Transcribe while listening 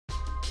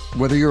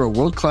Whether you're a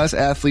world-class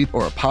athlete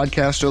or a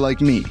podcaster like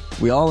me,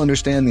 we all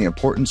understand the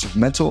importance of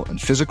mental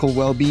and physical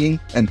well-being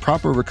and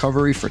proper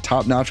recovery for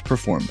top-notch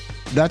performance.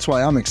 That's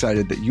why I'm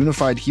excited that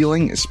Unified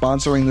Healing is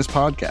sponsoring this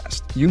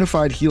podcast.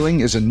 Unified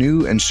Healing is a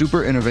new and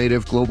super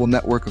innovative global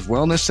network of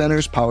wellness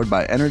centers powered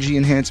by Energy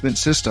Enhancement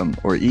System,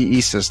 or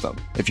EE System.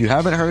 If you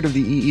haven't heard of the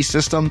EE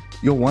System,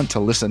 you'll want to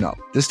listen up.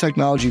 This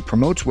technology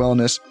promotes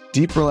wellness,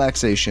 deep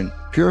relaxation,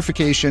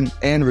 purification,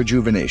 and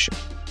rejuvenation.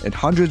 In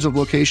hundreds of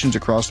locations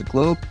across the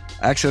globe,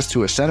 access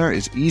to a center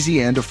is easy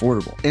and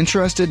affordable.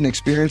 Interested in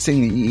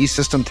experiencing the EE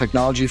System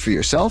technology for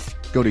yourself?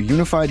 Go to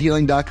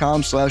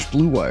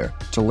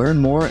unifiedhealing.com/bluewire to learn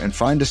more and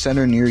find a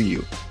center near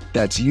you.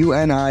 That's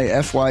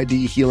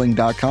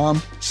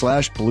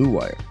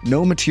unifydhealing.com/bluewire.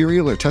 No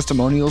material or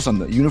testimonials on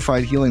the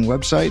Unified Healing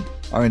website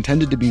are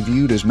intended to be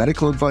viewed as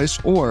medical advice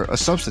or a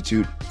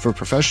substitute for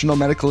professional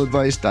medical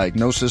advice,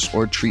 diagnosis,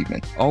 or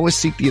treatment. Always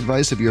seek the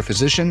advice of your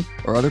physician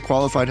or other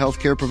qualified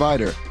healthcare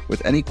provider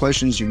with any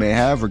questions you may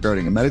have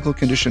regarding a medical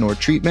condition or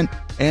treatment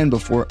and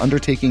before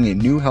undertaking a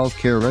new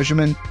healthcare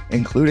regimen,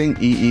 including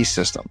EE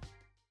System.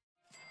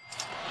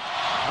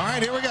 All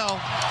right, here we go.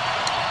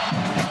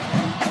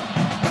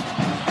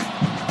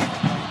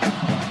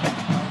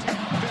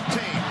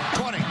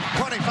 15-20,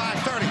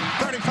 25-30,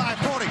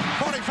 35-40,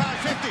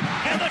 45-50.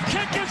 And the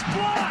kick is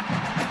blocked.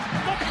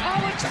 The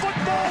College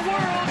football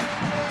world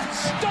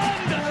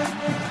stunned.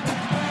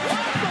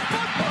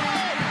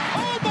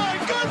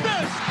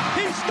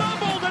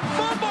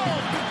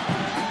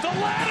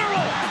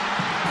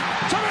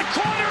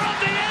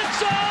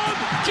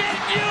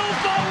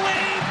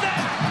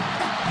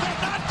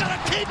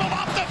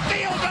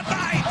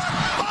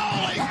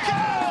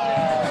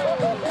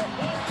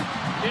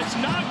 It's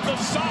not the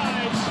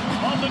size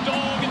of the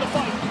dog in the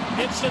fight.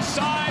 It's the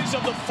size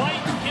of the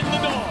fight in the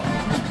dog.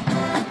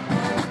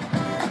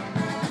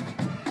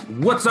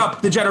 What's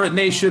up, Degenerate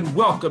Nation?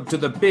 Welcome to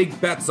the Big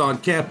Bets on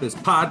Campus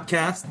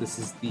podcast. This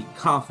is the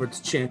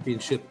Conference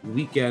Championship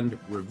Weekend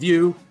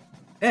Review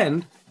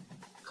and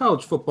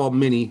College Football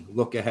Mini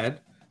Look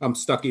Ahead. I'm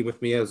Stuckey.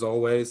 With me, as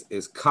always,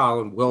 is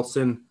Colin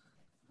Wilson.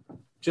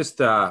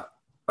 Just a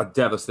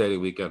devastating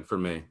weekend for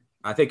me.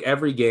 I think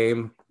every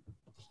game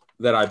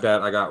that I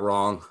bet I got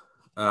wrong.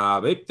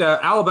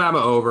 Alabama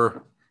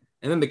over,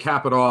 and then to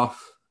cap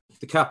off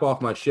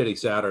my shitty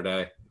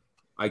Saturday,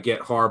 I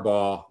get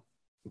Harbaugh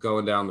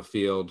going down the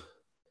field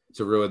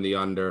to ruin the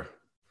under,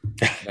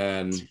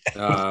 and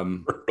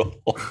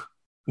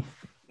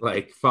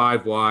like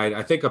 5 wide.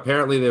 I think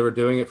apparently they were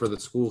doing it for the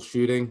school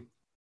shooting,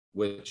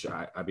 which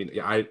I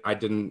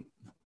didn't.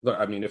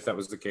 I mean, if that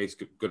was the case,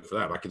 good for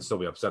them. I can still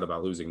be upset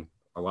about losing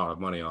a lot of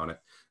money on it.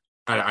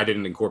 I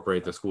didn't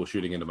incorporate the school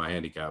shooting into my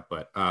handicap,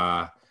 but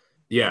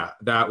yeah,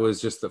 that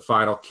was just the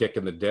final kick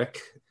in the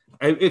dick.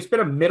 It's been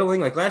a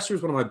middling. Like last year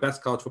was one of my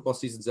best college football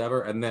seasons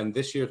ever, and then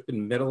this year it's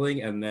been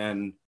middling, and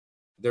then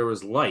there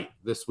was light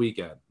this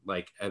weekend.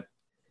 Like it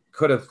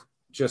could have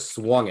just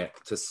swung it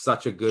to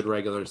such a good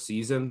regular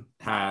season.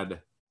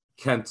 Had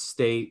Kent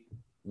State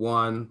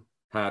won,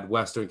 had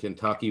Western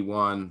Kentucky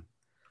won.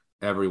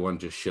 Everyone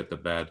just shit the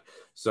bed.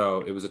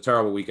 So it was a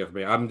terrible weekend for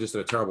me. I'm just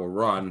in a terrible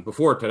run.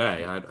 Before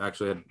today, I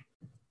actually had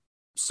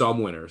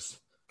some winners,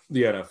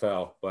 the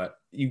NFL, but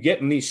you get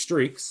in these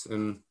streaks,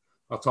 and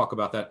I'll talk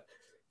about that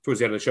towards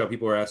the end of the show.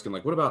 People are asking,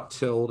 like, what about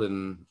Tild?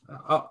 And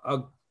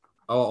I'll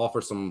offer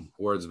some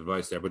words of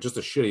advice there, but just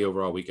a shitty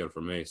overall weekend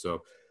for me.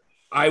 So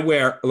I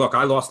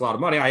lost a lot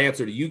of money. I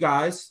answer to you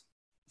guys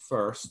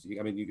first.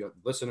 I mean, you got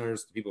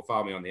listeners, people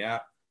follow me on the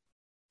app,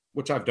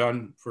 which I've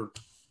done for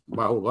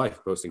my whole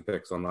life, posting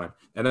picks online.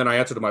 And then I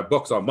answer to my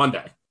books on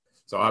Monday.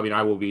 So, I mean,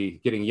 I will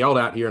be getting yelled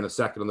at here in a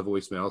second on the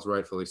voicemails,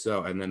 rightfully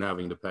so, and then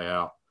having to pay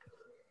out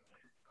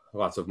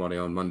lots of money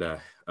on Monday.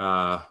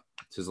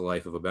 'Tis the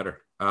life of a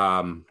bettor.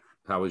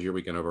 How was your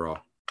weekend overall?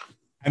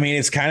 I mean,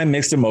 it's kind of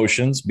mixed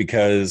emotions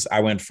because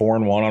I went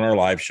 4-1 on our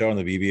live show on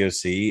the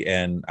BBOC,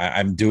 and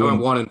I'm doing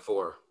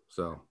 1-4.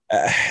 So,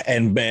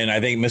 and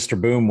I think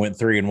Mr. Boom went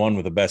 3-1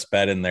 with the best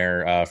bet in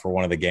there for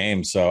one of the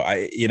games. So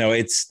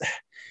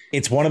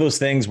it's one of those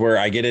things where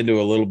I get into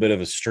a little bit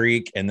of a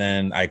streak and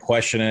then I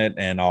question it,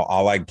 and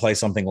I'll like play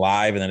something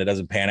live and then it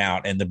doesn't pan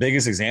out. And the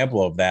biggest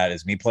example of that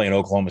is me playing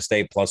Oklahoma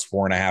State plus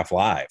 4.5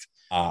 live.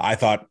 I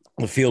thought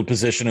the field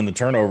position and the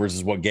turnovers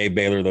is what gave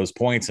Baylor those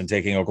points, and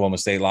taking Oklahoma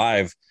State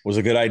live was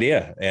a good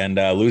idea. And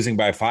losing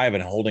by 5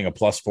 and holding a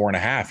plus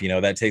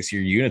 4.5, that takes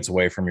your units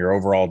away from your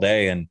overall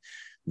day. And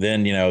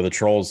then, the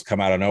trolls come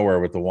out of nowhere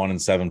with the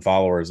 1-7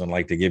 followers and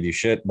like to give you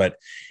shit. But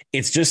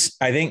it's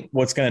just, I think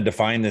what's going to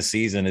define this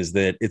season is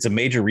that it's a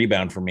major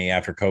rebound for me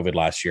after COVID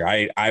last year.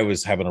 I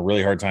was having a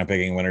really hard time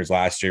picking winners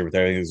last year with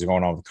everything that was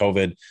going on with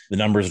COVID. The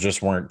numbers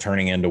just weren't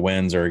turning into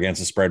wins or against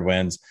the spread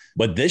wins.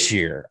 But this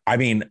year, I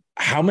mean,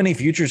 how many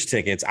futures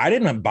tickets? I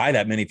didn't buy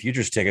that many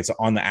futures tickets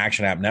on the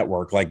Action App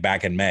Network like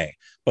back in May.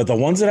 But the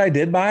ones that I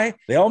did buy,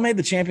 they all made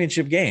the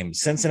championship game.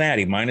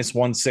 Cincinnati minus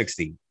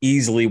 160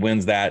 easily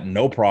wins that,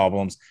 no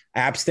problems.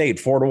 App State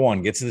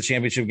 4-1 gets to the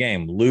championship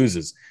game,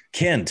 loses.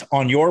 Kent,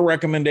 on your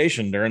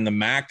recommendation during the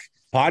MAC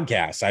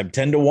podcast, I'm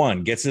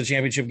 10-1 gets to the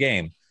championship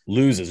game,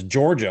 loses.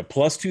 Georgia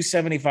plus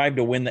 275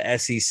 to win the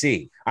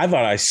SEC. I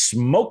thought I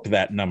smoked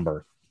that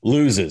number.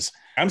 Loses.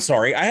 I'm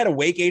sorry. I had a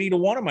Wake 80 to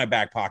 1 in my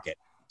back pocket.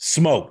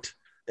 Smoked.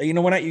 You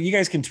know, when you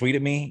guys can tweet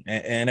at me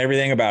and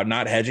everything about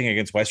not hedging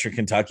against Western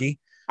Kentucky.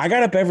 I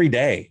got up every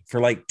day for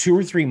like 2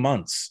 or 3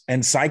 months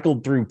and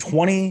cycled through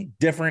 20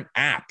 different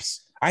apps.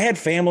 I had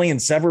family in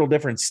several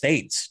different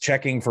states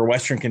checking for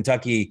Western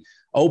Kentucky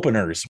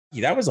openers.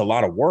 That was a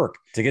lot of work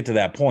to get to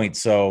that point.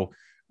 So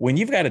when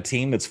you've got a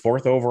team that's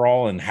 4th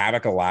overall in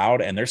havoc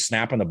allowed and they're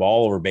snapping the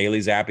ball over Bailey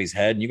Zappi's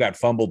head and you got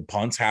fumbled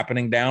punts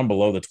happening down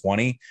below the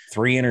 20,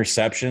 3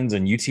 interceptions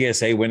and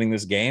UTSA winning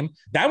this game,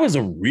 that was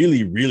a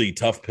really, really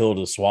tough pill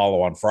to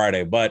swallow on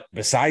Friday. But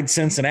besides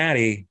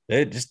Cincinnati,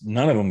 it just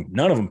none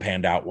of them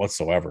panned out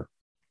whatsoever.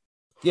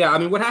 Yeah, I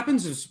mean, what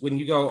happens is when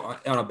you go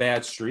on a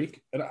bad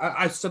streak, and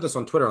I said this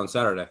on Twitter on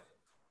Saturday,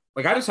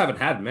 like I just haven't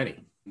had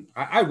many.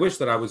 I wish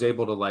that I was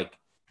able to I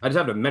just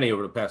haven't had many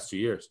over the past 2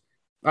 years.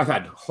 I've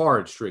had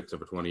hard streaks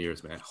over 20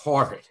 years, man.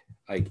 Hard,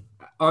 like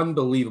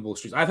unbelievable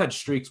streaks. I've had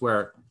streaks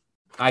where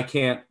I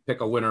can't pick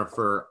a winner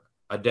for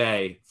a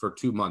day for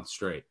 2 months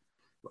straight.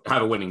 I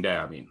have a winning day.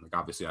 I mean, like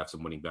obviously I have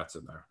some winning bets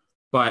in there,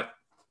 but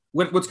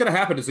what's going to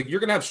happen is like you're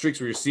going to have streaks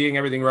where you're seeing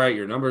everything right.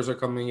 Your numbers are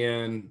coming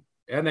in.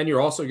 And then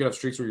you're also going to have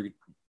streaks where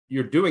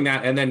you're doing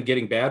that and then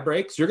getting bad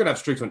breaks. You're going to have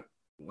streaks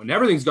when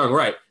everything's going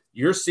right.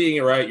 You're seeing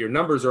it right. Your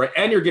numbers are right.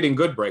 And you're getting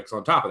good breaks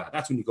on top of that.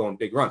 That's when you go on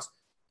big runs.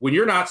 When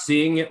you're not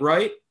seeing it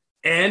right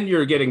and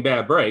you're getting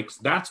bad breaks,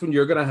 that's when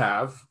you're going to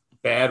have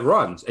bad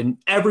runs. And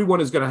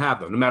everyone is going to have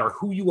them, no matter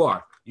who you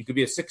are. You could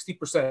be a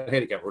 60%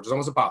 handicap, which is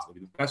almost impossible.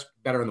 You're the best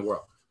better in the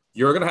world.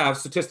 You're going to have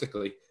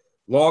statistically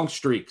long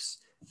streaks.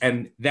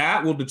 And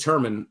that will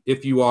determine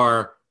if you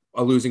are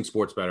a losing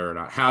sports bettor or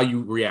not, how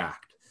you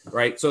react.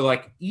 Right. So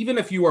like, even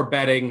if you are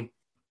betting,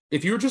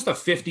 if you're just a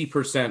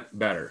 50%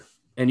 bettor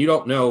and you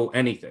don't know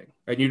anything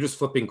and you're just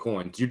flipping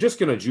coins, you're just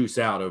going to juice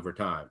out over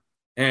time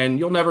and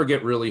you'll never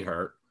get really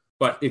hurt.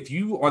 But if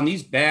you, on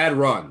these bad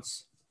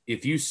runs,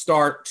 if you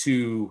start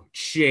to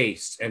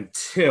chase and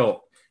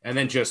tilt and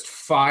then just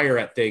fire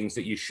at things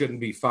that you shouldn't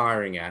be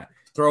firing at,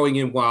 throwing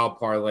in wild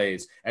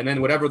parlays, and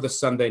then whatever the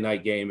Sunday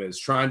night game is,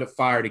 trying to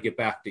fire to get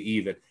back to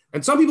even.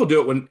 And some people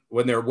do it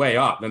when they're way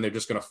up, then they're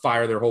just going to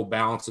fire their whole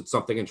balance at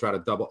something and try to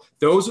double.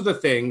 Those are the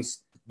things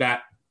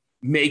that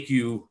make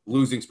you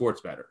losing sports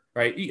bettor,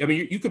 right? I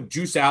mean, you could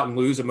juice out and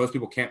lose, and most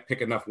people can't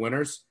pick enough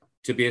winners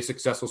to be a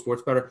successful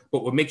sports bettor.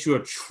 But what makes you a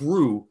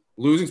true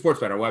losing sports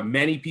bettor, why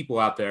many people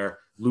out there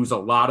lose a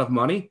lot of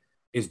money,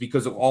 is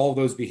because of all of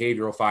those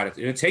behavioral findings.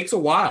 And it takes a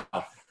while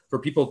for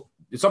people.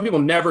 Some people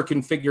never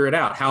can figure it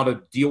out, how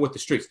to deal with the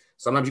streaks.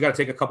 Sometimes you got to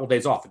take a couple of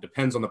days off. It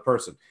depends on the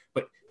person.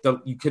 But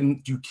you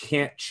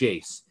can't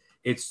chase.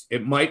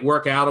 It might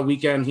work out a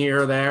weekend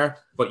here or there,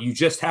 but you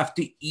just have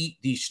to eat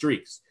these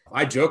streaks.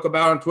 I joke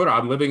about on Twitter,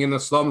 I'm living in the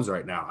slums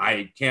right now.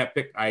 I can't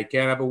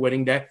have a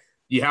winning day.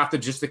 You have to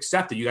just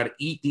accept it. You got to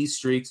eat these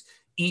streaks,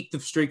 eat the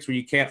streaks where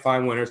you can't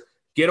find winners,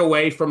 get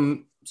away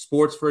from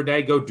sports for a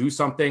day, go do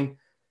something.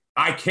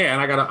 I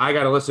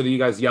gotta listen to you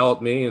guys yell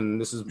at me, and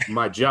this is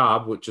my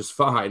job, which is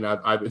fine.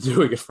 I've been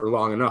doing it for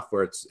long enough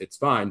where it's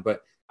fine,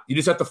 but you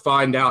just have to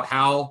find out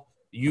how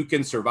you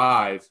can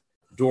survive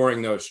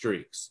during those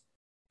streaks,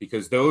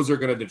 because those are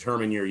going to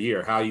determine your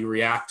year, how you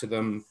react to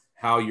them,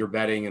 how you're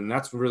betting. And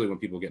that's really when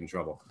people get in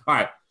trouble. All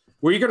right.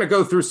 We're going to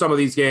go through some of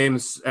these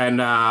games. And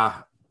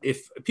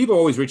if people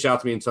always reach out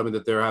to me and tell me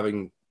that they're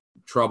having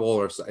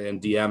trouble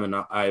and DM, and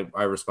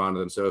I respond to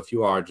them. So if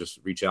you are, just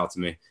reach out to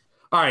me.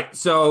 All right.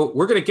 So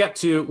we're going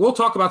to we'll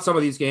talk about some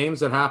of these games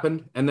that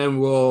happened. And then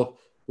we'll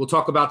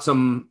talk about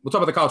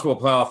the college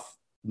football playoff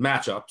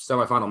matchups,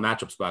 semifinal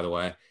matchups, by the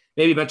way.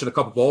 Maybe mention a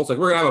couple bowls. Like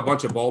we're going to have a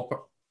bunch of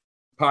bowl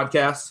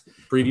podcasts,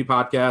 preview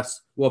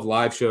podcasts. We'll have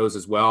live shows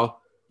as well.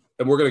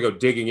 And we're going to go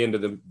digging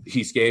into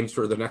these games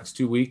for the next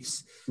 2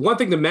 weeks. One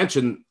thing to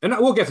mention, and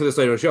we'll get to this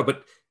later in the show,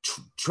 but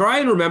try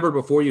and remember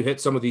before you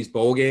hit some of these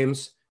bowl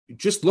games,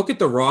 just look at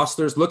the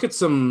rosters, look at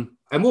some,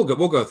 and we'll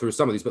go through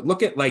some of these, but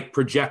look at like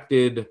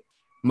projected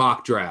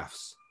mock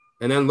drafts,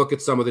 and then look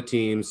at some of the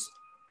teams.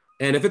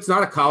 And if it's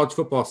not a college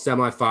football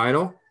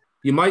semifinal,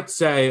 you might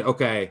say,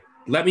 okay,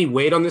 let me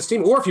wait on this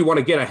team. Or if you want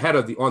to get ahead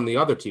on the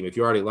other team, if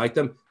you already like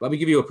them, let me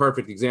give you a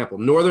perfect example.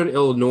 Northern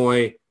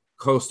Illinois,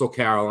 Coastal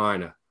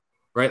Carolina,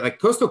 right? Like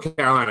Coastal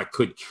Carolina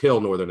could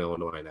kill Northern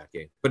Illinois in that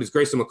game. But is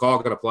Grayson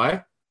McCall going to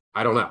play?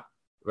 I don't know,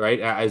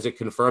 right? Is it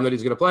confirmed that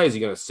he's going to play? Is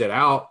he going to sit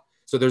out?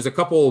 So there's a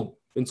couple,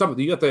 that's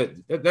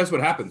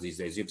what happens these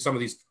days. You have some of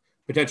these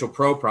potential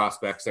pro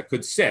prospects that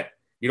could sit.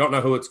 You don't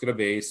know who it's going to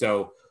be.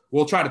 So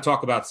we'll try to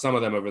talk about some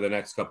of them over the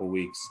next couple of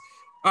weeks.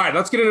 All right,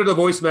 let's get into the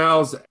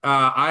voicemails.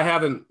 I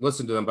haven't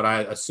listened to them, but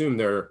I assume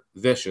they're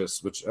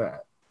vicious, which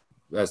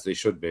as they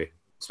should be,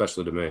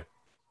 especially to me.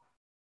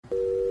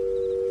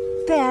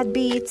 Bad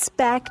beats,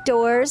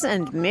 backdoors,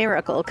 and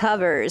miracle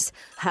covers.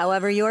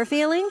 However you're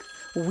feeling,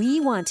 we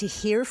want to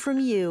hear from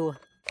you.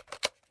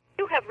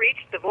 You have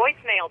reached the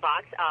voicemail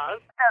box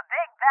of the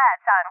Big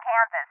Bets on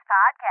Campus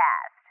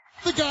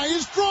podcast. The guy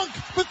is drunk,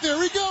 but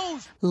there he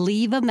goes.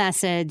 Leave a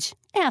message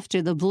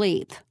after the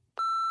bleep.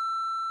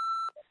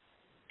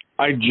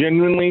 I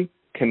genuinely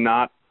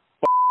cannot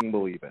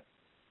believe it.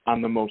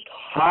 On the most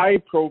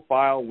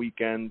high-profile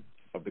weekend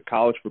of the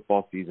college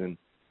football season,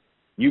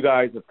 you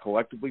guys have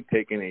collectively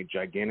taken a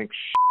gigantic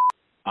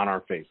on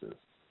our faces.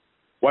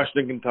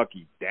 Western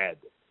Kentucky, dead.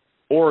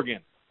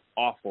 Oregon,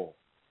 awful.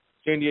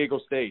 San Diego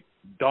State,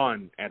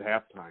 done at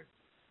halftime.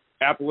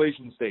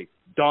 Appalachian State,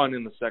 done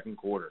in the second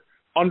quarter.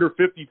 Under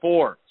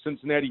 54,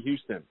 Cincinnati,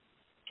 Houston,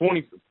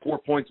 24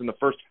 points in the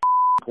first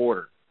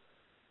quarter.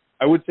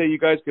 I would say you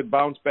guys could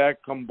bounce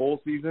back come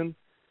bowl season,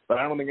 but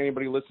I don't think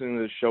anybody listening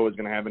to this show is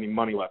going to have any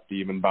money left to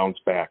even bounce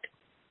back.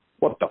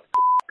 What the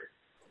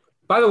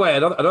By the way,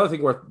 another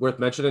thing worth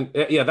mentioning.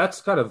 Yeah,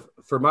 that's kind of,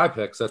 for my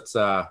picks, that's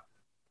that's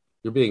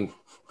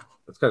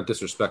kind of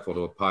disrespectful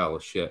to a pile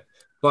of shit.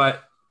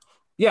 But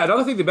yeah,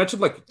 another thing they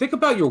mentioned, like, think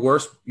about your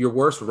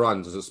worst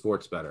runs as a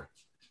sports bettor.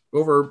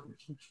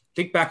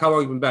 Think back how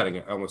long you've been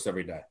betting almost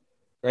every day,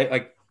 right?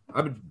 Like,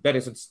 I've been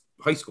betting since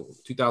high school,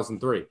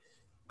 2003.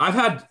 I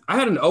had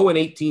an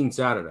 0-18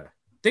 Saturday.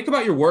 Think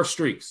about your worst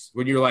streaks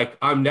when you're like,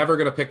 I'm never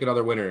going to pick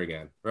another winner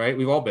again, right?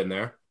 We've all been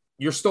there.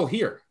 You're still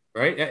here,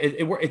 right?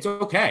 It's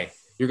okay.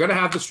 You're going to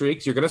have the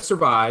streaks. You're going to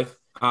survive.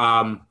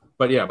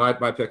 But yeah,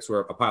 my picks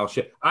were a pile of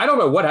shit. I don't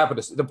know what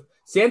happened to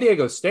San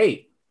Diego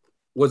State.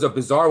 Was a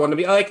bizarre one to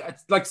me.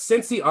 Like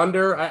since the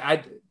under,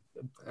 I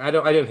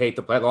didn't hate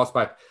the play. I lost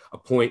by a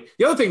point.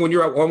 The other thing when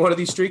you're on one of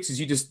these streaks is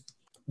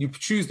you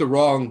choose the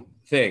wrong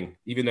thing,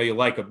 even though you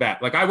like a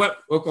bet. Like I went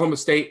Oklahoma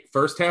State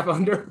first half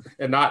under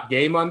and not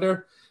game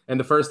under, and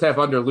the first half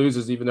under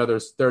loses even though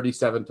there's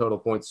 37 total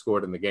points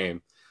scored in the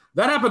game.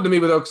 That happened to me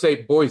with Oak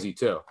State Boise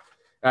too,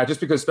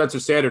 just because Spencer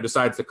Sanders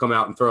decides to come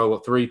out and throw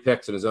 3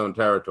 picks in his own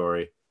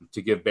territory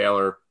to give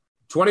Baylor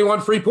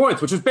 21 free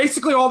points, which is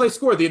basically all they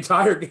scored the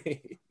entire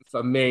game. It's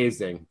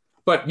amazing.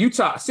 But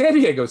San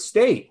Diego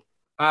State,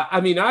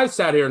 I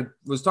sat here and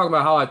was talking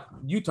about how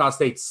Utah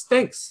State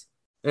stinks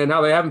and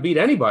how they haven't beat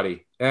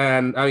anybody.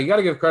 And you got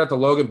to give credit to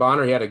Logan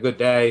Bonner. He had a good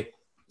day.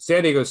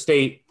 San Diego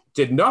State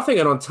did nothing.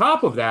 And on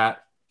top of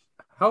that,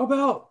 how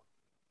about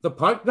the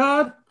punt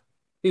god?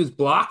 He was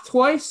blocked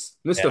twice,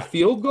 missed a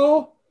field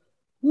goal.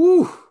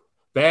 Woo,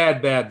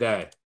 bad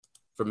day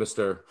for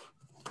Mr.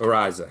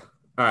 Ariza.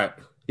 All right.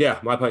 Yeah,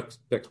 my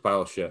pick's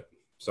pile of shit.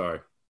 Sorry.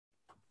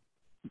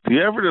 Do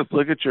you ever just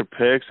look at your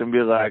picks and be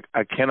like,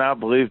 I cannot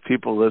believe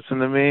people listen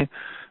to me?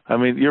 I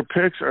mean, your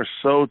picks are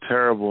so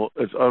terrible.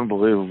 It's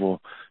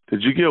unbelievable.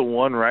 Did you get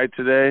one right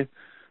today?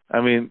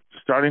 I mean,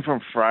 starting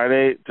from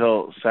Friday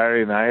till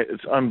Saturday night,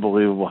 it's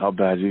unbelievable how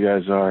bad you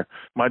guys are.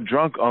 My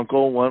drunk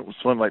uncle went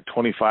like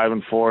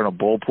 25-4 in a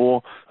bowl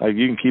pool. Like,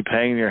 you can keep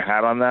hanging your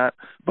hat on that,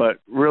 but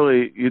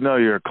really,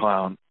 you're a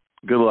clown.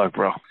 Good luck,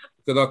 bro.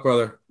 Good luck,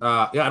 brother.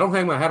 I don't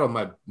hang my hat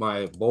on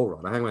my bowl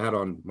run. I hang my hat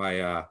on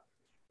my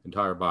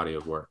entire body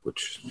of work,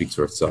 which speaks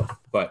for itself.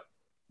 But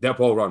that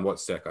bowl run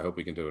was sick. I hope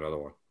we can do another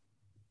one.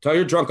 Tell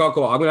your drunk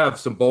uncle I'm gonna have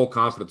some bowl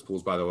confidence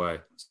pools, by the way.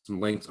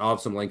 Some links. I'll have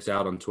some links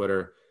out on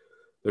Twitter.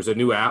 There's a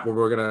new app where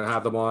we're gonna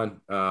have them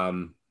on.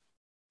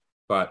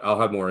 But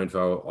I'll have more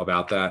info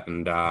about that,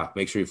 and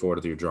make sure you forward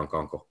it to your drunk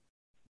uncle.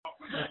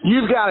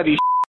 You've got to be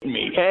shitting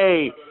me.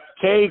 Hey,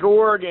 take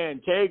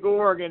Oregon.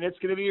 It's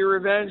going to be a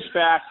revenge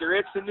factor.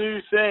 It's a new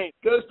thing.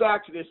 It goes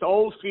back to this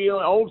old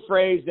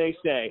phrase they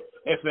say.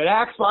 If it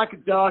acts like a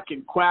duck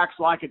and quacks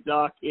like a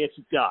duck, it's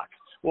a duck.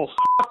 Well,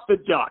 fuck the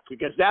duck,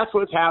 because that's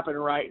what's happening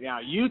right now.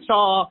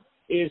 Utah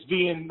is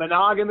being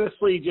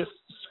monogamously just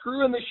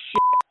screwing the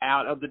shit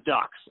out of the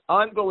Ducks.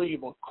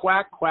 Unbelievable.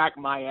 Quack,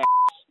 my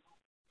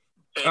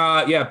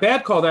ass. Yeah,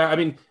 bad call there. I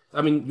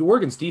mean,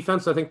 Oregon's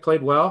defense, I think,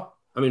 played well.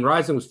 I mean,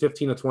 Rising was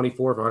 15 of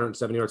 24 for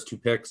 170 yards, 2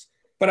 picks.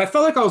 But I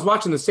felt like I was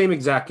watching the same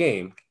exact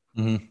game,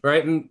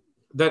 right? And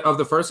of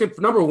the first game,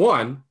 number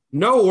one,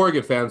 no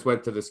Oregon fans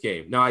went to this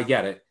game. Now, I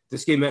get it.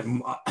 This game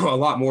meant a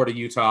lot more to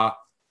Utah.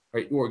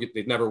 Right? Oregon,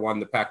 they've never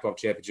won the Pac-12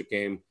 championship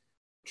game,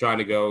 trying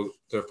to go to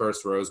their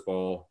first Rose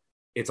Bowl.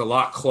 It's a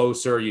lot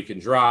closer. You can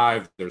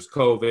drive. There's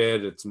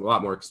COVID. It's a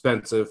lot more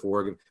expensive for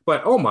Oregon.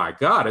 But, oh, my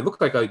God, it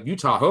looked like a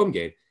Utah home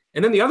game.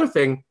 And then the other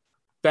thing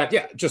that,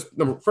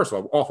 first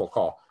of all, awful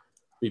call,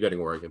 be betting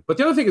Oregon. But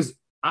the other thing is,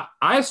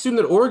 I assumed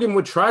that Oregon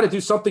would try to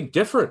do something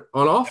different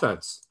on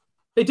offense.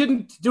 They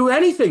didn't do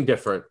anything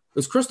different.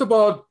 Was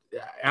Cristobal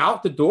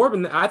out the door?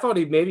 And I thought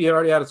he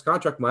already had his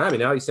contract with Miami.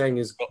 Now he's saying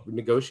he's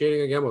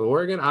negotiating again with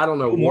Oregon. I don't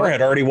know.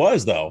 Moorhead already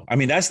was, though. I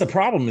mean, that's the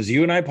problem is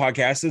you and I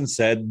podcasted and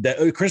said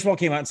that Cristobal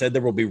came out and said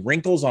there will be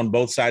wrinkles on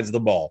both sides of the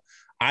ball.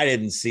 I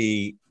didn't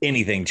see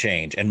anything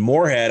change. And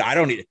Moorhead,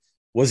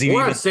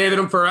 Moorhead saving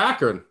him for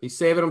Akron. He's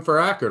saving him for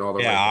Akron all the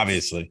way. Yeah,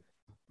 obviously.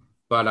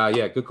 But,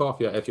 good call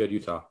if you had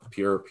Utah.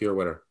 Pure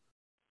winner.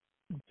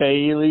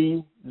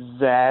 Bailey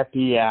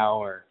Zappe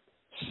Hour.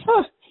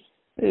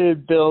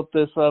 It built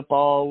this up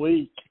all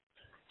week.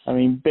 I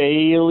mean,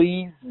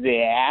 Bailey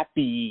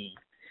Zappe.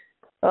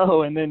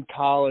 Oh, and then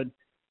Colin.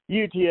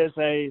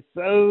 UTSA is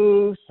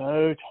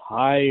so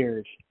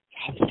tired.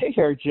 They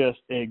are just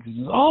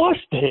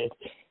exhausted.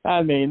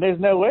 I mean, there's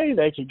no way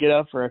they could get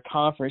up for a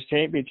conference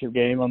championship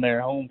game on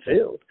their home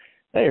field.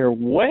 They are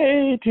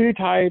way too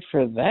tired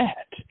for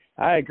that.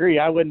 I agree.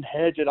 I wouldn't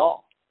hedge at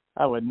all.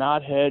 I would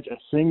not hedge a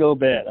single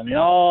bit. I mean,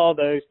 all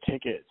those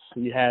tickets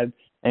you had,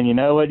 and you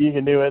know what you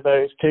can do with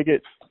those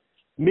tickets?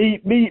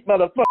 Meet,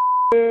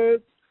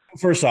 motherfuckers.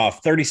 First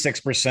off,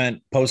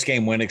 36%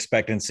 post-game win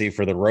expectancy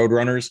for the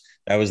Roadrunners.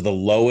 That was the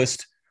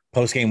lowest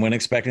post-game win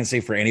expectancy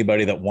for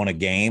anybody that won a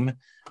game.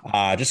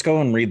 Just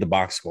go and read the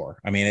box score.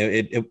 I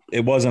mean,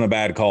 it wasn't a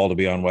bad call to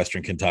be on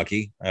Western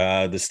Kentucky.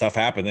 This stuff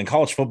happened. In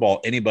college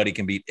football, anybody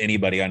can beat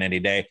anybody on any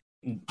day.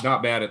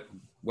 Not bad at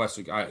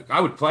Western.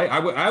 I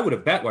would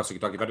have bet Western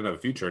Kentucky if I didn't have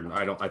a future, and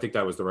I think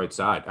that was the right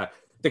side.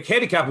 The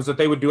handicap was that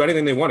they would do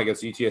anything they want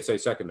against the UTSA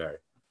secondary.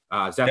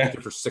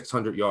 Zach for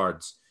 600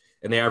 yards,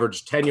 and they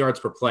averaged 10 yards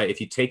per play. If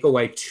you take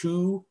away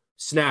 2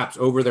 snaps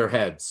over their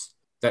heads,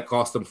 that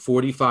cost them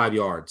 45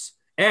 yards.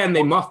 And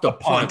they muffed a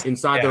punt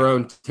inside their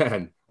own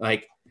 10,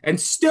 and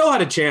still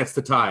had a chance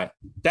to tie it.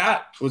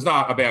 That was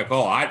not a bad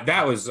call.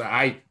 That was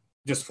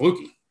just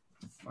fluky.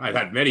 I've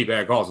had many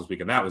bad calls this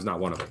weekend. That was not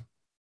one of them.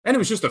 And it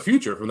was just a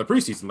future from the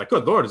preseason. Like,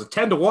 good Lord, it was a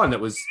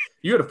 10-1.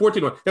 You had a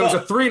 14-1. That was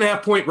a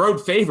 3.5-point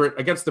road favorite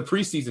against the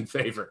preseason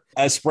favorite.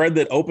 A spread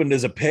that opened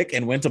as a pick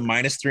and went to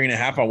minus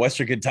 3.5 on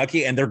Western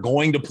Kentucky, and they're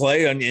going to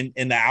play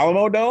in the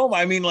Alamo Dome.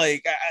 I mean,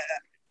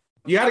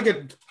 you got to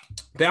get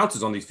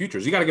bounces on these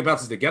futures. You got to get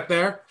bounces to get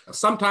there.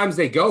 Sometimes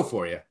they go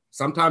for you.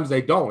 Sometimes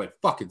they don't. It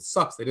fucking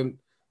sucks. They didn't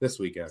this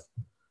weekend.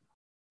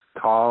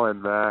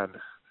 Colin, man,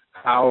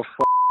 how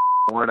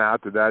worn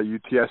out did that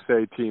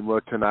UTSA team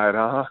look tonight,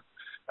 huh?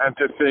 And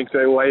to think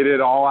they laid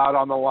it all out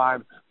on the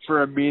line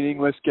for a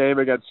meaningless game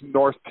against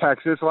North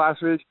Texas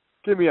last week.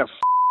 Give me a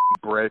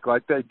break.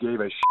 They gave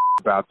a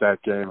about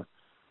that game.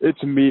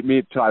 It's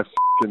meet till I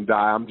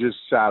die. I'm just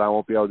sad I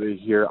won't be able to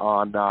hear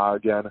on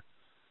again.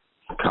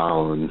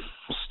 Colin,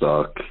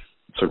 stuck.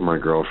 Took my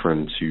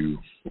girlfriend to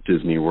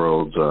Disney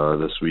World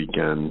this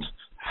weekend.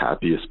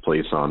 Happiest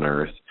place on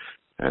earth.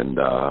 And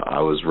I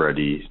was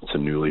ready to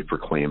newly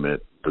proclaim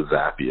it the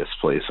zappiest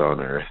place on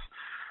earth.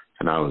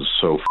 And I was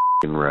so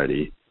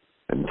ready.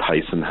 And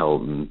Tyson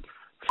Helton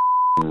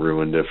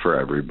ruined it for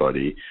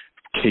everybody.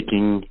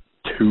 Kicking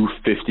 2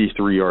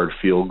 53-yard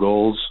field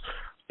goals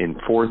in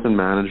 4th and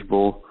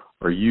manageable.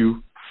 Are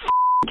you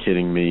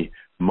kidding me?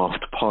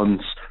 Muffed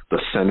punts, the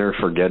center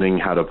forgetting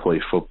how to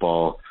play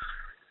football.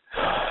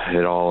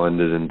 It all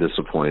ended in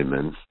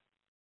disappointment.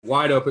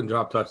 Wide open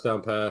drop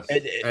touchdown pass.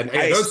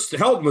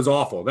 Helton was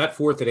awful. That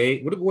 4th and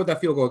 8. What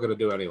that field goal going to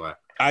do anyway?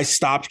 I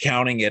stopped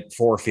counting at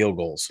 4 field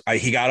goals.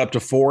 He got up to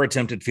 4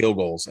 attempted field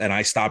goals, and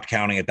I stopped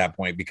counting at that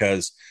point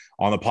because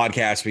on the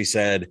podcast we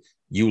said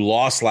you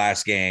lost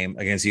last game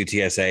against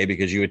UTSA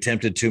because you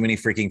attempted too many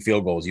freaking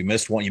field goals. You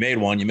missed one, you made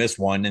one, you missed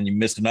one, and you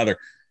missed another.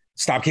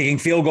 Stop kicking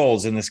field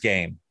goals in this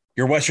game.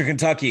 You're Western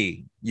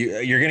Kentucky.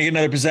 You're going to get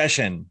another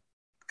possession.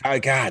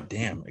 God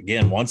damn.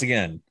 Once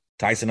again,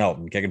 Tyson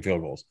Helton kicking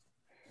field goals.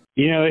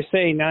 They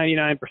say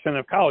 99%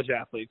 of college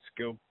athletes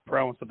go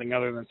pro in something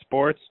other than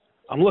sports.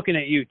 I'm looking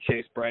at you,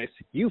 Chase Bryce.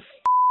 You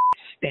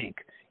stink.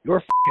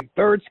 You're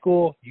third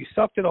school. You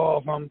sucked at all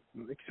of them,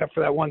 except for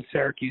that one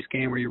Syracuse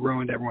game where you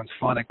ruined everyone's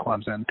fun at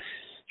Clemson.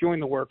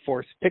 Join the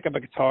workforce, pick up a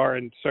guitar,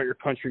 and start your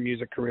country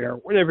music career.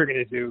 Whatever you're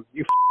going to do,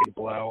 you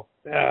blow.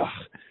 Ugh.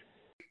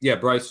 Yeah,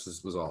 Bryce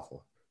was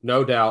awful.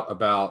 No doubt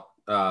about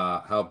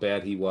how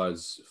bad he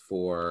was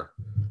for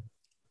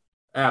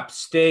App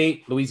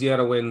State.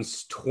 Louisiana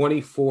wins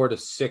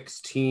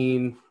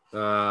 24-16.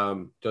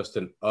 Just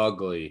an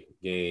ugly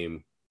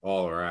game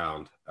all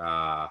around.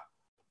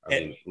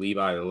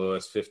 Levi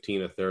Lewis,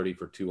 15 of 30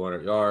 for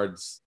 200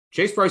 yards.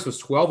 Chase Bryce was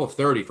 12 of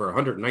 30 for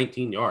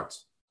 119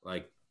 yards.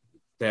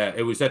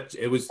 It was App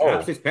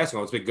State's passing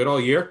on. It's been good all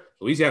year.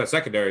 Louisiana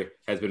secondary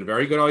has been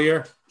very good all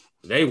year.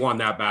 They won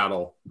that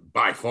battle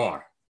by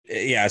far.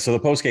 Yeah, so the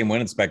post-game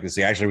win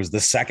expectancy actually was the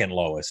second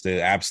lowest.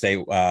 App State,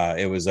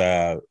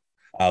 Louisiana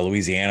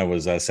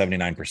was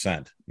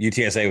 79%.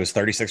 UTSA was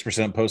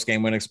 36%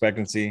 post-game win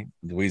expectancy.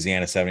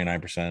 Louisiana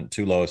 79%,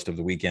 2 lowest of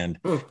the weekend.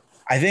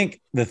 I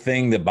think the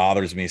thing that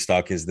bothers me,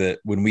 Stuck, is that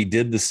when we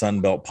did the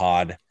Sun Belt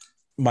pod,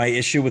 my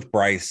issue with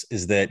Bryce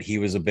is that he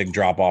was a big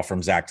drop-off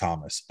from Zach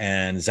Thomas.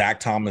 And Zach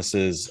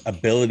Thomas's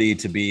ability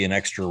to be an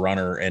extra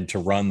runner and to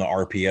run the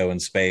RPO in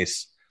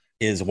space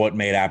is what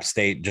made App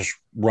State just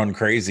run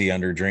crazy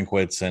under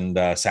Drinkwitz and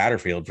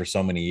Satterfield for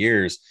so many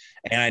years.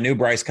 And I knew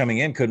Bryce coming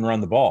in couldn't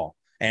run the ball.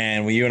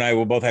 And you and I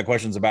will both have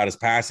questions about his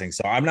passing.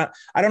 So I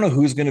don't know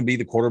who's going to be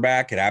the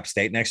quarterback at App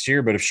State next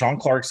year, but if Sean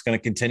Clark's going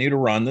to continue to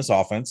run this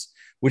offense,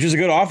 which is a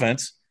good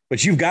offense,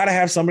 but you've got to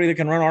have somebody that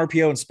can run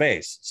RPO in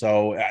space.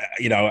 So,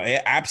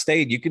 App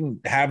State, you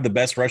can have the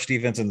best rush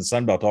defense in the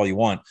Sun Belt all you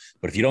want,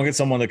 but if you don't get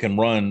someone that can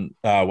run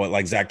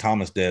like Zach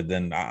Thomas did,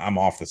 then I'm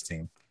off this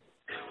team.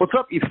 What's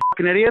up, you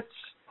fucking idiots?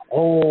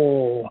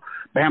 Oh,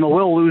 Bama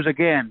will lose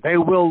again. They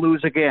will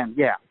lose again.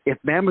 Yeah. If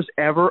Bama's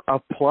ever a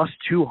plus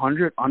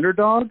 200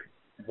 underdog,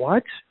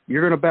 what?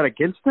 You're going to bet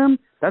against them?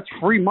 That's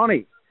free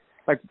money.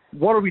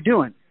 What are we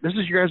doing? This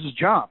is your guys'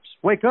 jobs.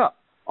 Wake up.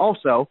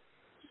 Also,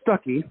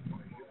 Stucky,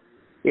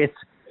 it's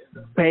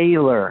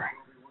Baylor.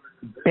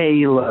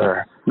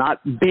 Baylor, not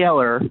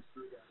Baylor.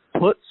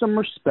 Put some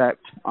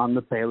respect on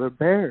the Baylor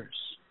Bears.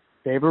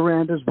 Dave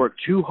Aranda's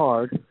worked too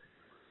hard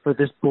for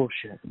this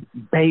bullshit.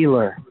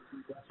 Baylor.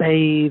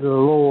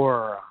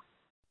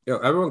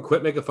 Everyone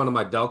quit making fun of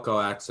my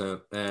Delco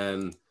accent.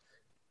 And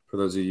for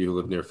those of you who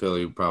live near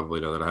Philly, you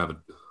probably know that I have a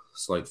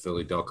slight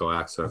Philly Delco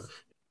accent.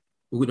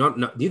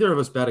 Neither of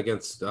us bet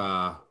against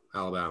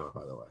Alabama,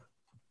 by the way.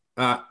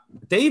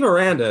 Dave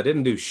Aranda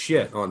didn't do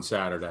shit on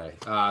Saturday.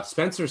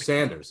 Spencer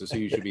Sanders is who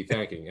you should be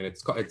thanking, and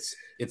it's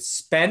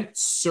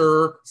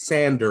Spencer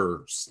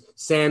Sanders.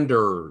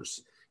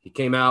 He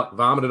came out,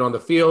 vomited on the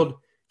field,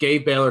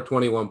 gave Baylor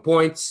 21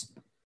 points,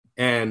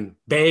 and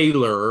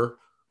Baylor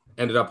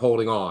ended up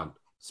holding on.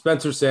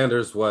 Spencer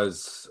Sanders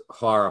was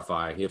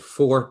horrifying. He had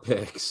 4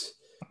 picks,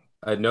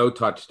 no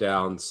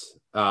touchdowns.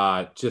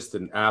 Just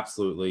an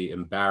absolutely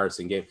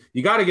embarrassing game.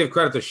 You got to give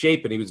credit to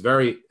Shapen. He was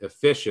very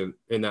efficient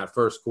in that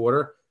first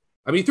quarter.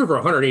 I mean, he threw for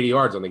 180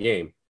 yards on the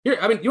game. You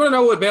want to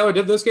know what Baylor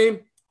did this game?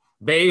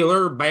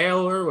 Baylor,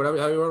 whatever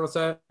how you want to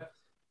say it.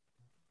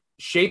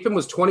 Shapen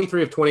was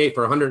 23 of 28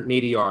 for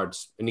 180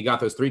 yards, and he got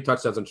those 3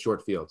 touchdowns on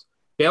short fields.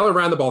 Baylor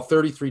ran the ball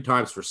 33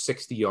 times for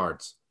 60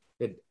 yards.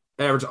 It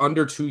averaged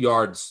under 2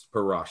 yards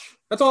per rush.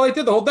 That's all they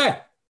did the whole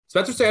day.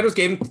 Spencer Sanders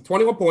gave him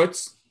 21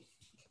 points,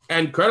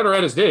 and credit or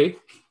NSD.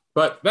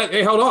 But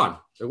they held on.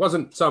 It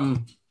wasn't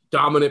some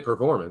dominant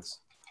performance.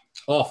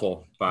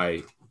 Awful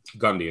by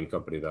Gundy and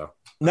company, though.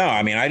 No,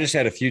 I mean, I just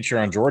had a future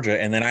on Georgia,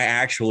 and then I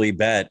actually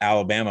bet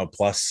Alabama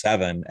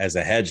 +7 as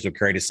a hedge to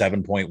create a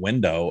 7-point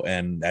window,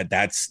 and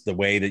that's the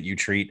way that you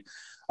treat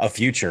a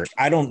future.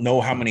 I don't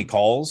know how many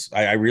calls.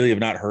 I really have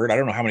not heard. I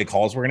don't know how many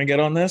calls we're going to get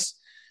on this.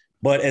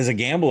 But as a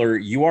gambler,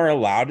 you are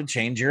allowed to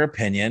change your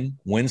opinion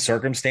when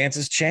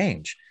circumstances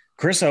change.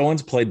 Chris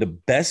Owens played the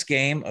best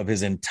game of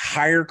his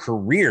entire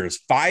career, his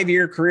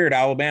 5-year career at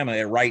Alabama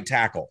at right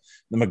tackle.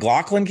 The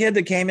McLaughlin kid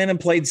that came in and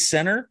played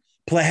center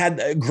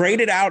had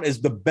graded out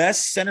as the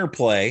best center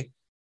play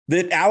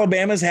that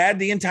Alabama's had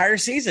the entire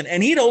season.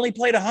 And he'd only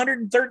played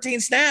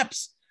 113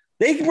 snaps.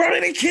 They brought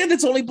in a kid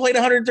that's only played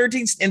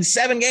 113 in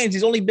 7 games.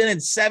 He's only been in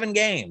 7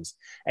 games.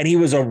 And he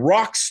was a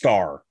rock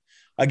star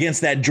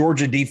against that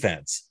Georgia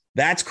defense.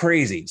 That's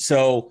crazy.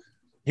 So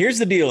here's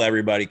the deal,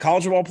 everybody.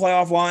 College football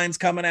playoff lines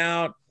coming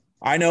out.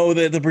 I know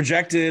that the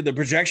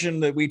projection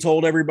that we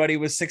told everybody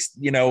was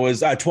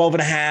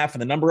 12.5,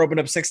 and the number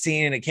opened up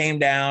 16 and it came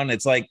down.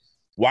 It's like,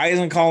 why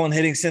isn't Colin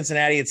hitting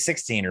Cincinnati at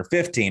 16 or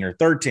 15 or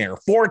 13 or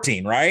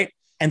 14, right?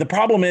 And the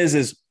problem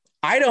is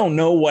I don't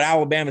know what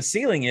Alabama's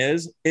ceiling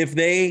is if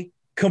they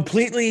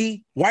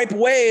completely wipe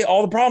away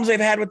all the problems they've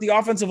had with the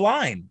offensive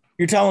line.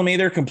 You're telling me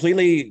they're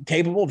completely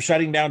capable of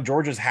shutting down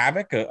Georgia's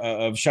havoc,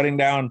 of shutting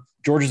down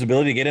Georgia's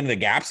ability to get into the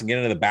gaps and get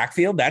into the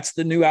backfield? That's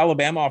the new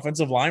Alabama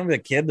offensive line with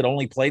a kid that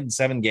only played in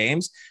 7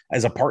 games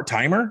as a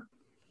part-timer?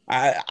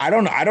 I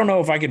don't know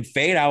if I can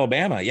fade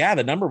Alabama. Yeah,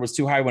 the number was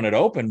too high when it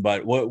opened,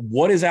 but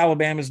what is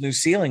Alabama's new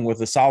ceiling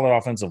with a solid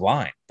offensive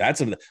line?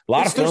 That's a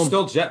lot of film.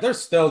 They're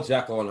still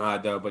Jekyll and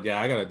Hyde, though. But yeah,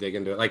 I got to dig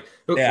into it. Like,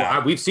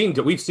 we've seen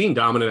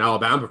dominant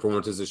Alabama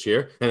performances this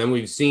year, and then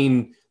we've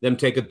seen them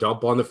take a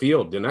dump on the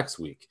field the next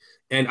week.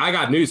 And I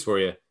got news for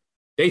you.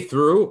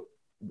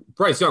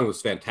 Bryce Young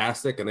was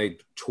fantastic, and they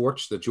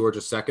torched the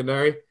Georgia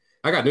secondary.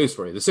 I got news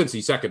for you. The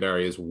Cincy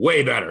secondary is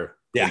way better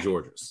than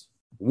Georgia's.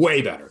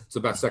 Way better. It's the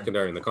best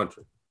secondary in the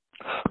country.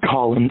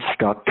 Colin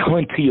Scott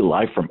coming to you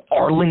live from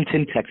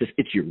Arlington, Texas.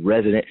 It's your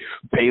resident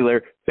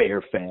Baylor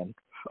Bear fan.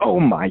 Oh,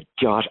 my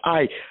gosh.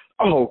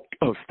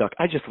 Stuck.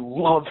 I just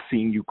love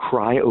seeing you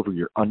cry over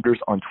your unders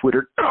on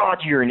Twitter. God,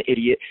 you're an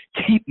idiot.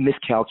 Keep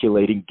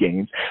miscalculating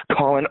games.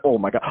 Colin, oh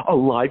my God, a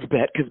live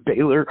bet because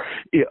Baylor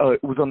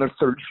was on their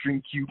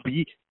 3rd-string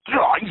QB.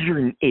 God, you're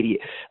an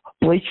idiot.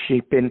 Blake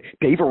Shapen,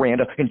 Dave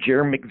Aranda, and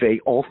Jeremy McVay,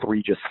 all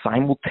 3 just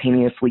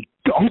simultaneously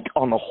dunked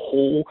on the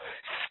whole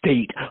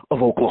state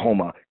of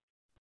Oklahoma.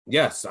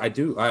 Yes, I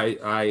do.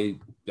 I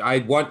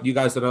want you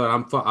guys to know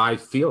that I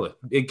feel it.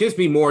 It gives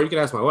me more. You can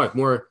ask my wife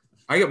more.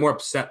 I get more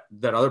upset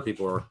that other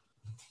people are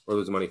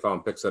losing money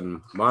following picks than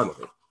mine would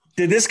be.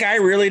 Did this guy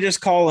really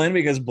just call in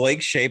because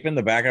Blake Shapen,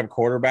 the backup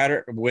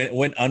quarterback,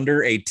 went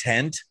under a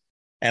tent?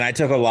 And I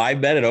took a live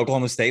bet at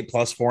Oklahoma State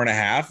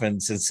 +4.5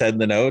 and said in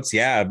the notes,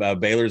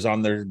 Baylor's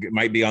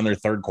might be on their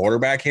 3rd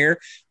quarterback here,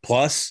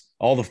 plus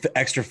all the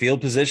extra field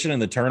position and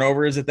the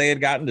turnovers that they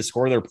had gotten to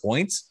score their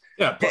points.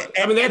 Yeah,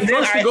 I mean, they had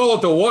first and goal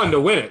at the 1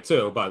 to win it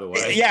too, by the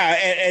way. Yeah,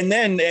 and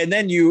then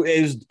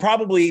is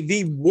probably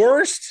the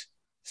worst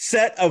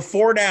set of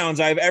 4 downs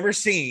I've ever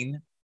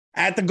seen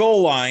at the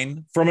goal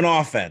line from an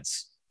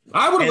offense.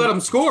 I would have let them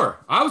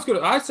score.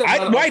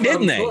 Why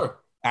didn't they? Score.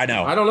 I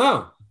know. I don't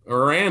know.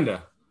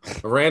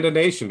 Aranda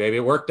Nation, baby.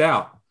 It worked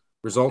out.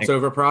 Results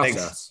over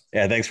process.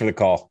 Thanks for the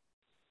call.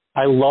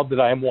 I love that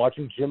I am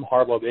watching Jim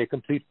Harbaugh be a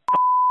complete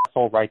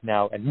asshole right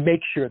now, and make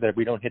sure that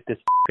we don't hit this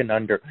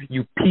under.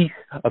 You piece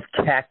of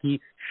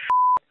khaki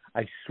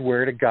I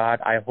swear to God,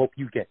 I hope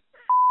you get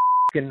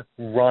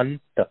run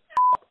the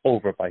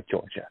over by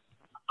Georgia.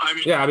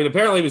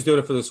 Apparently he was doing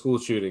it for the school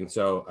shooting,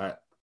 so I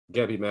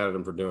can't be mad at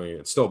him for doing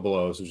it. It still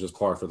blows. It was just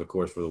par for the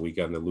course for the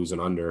weekend. They're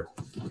losing under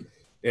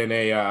in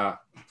a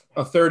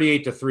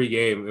 38-3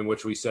 game in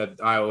which we said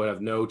Iowa would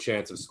have no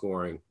chance of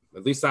scoring.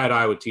 At least I had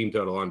Iowa team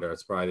total under.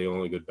 That's probably the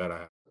only good bet I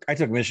have. I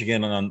took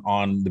Michigan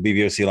on the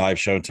BBOC live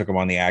show and took them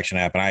on the action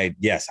app. And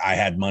I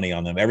had money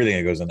on them. Everything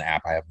that goes in the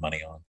app, I have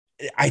money on.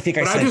 I think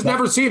I just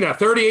never seen that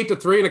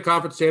 38-3 in a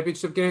conference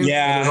championship game.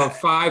 Yeah.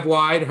 5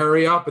 wide,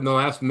 hurry up in the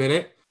last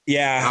minute.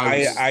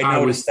 Yeah. I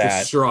noticed that.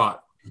 Distraught.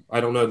 I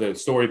don't know the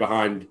story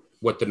behind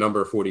what the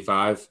number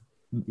 45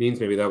 means.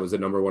 Maybe that was the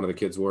number one of the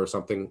kids wore or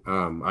something.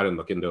 I didn't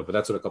look into it, but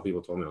that's what a couple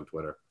people told me on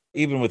Twitter.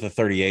 Even with the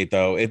 38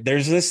 though,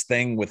 there's this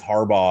thing with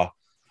Harbaugh.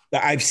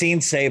 I've seen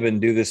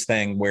Saban do this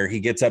thing where he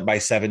gets up by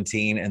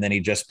 17 and then he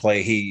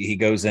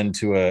goes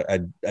into a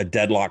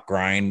deadlock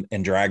grind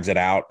and drags it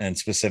out. And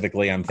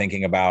specifically, I'm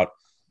thinking about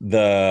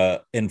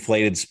the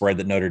inflated spread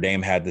that Notre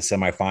Dame had the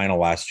semifinal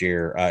last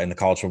year in the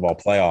college football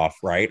playoff,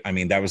 right? I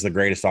mean, that was the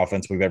greatest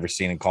offense we've ever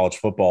seen in college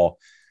football.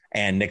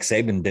 And Nick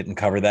Saban didn't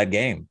cover that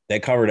game. They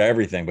covered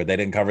everything, but they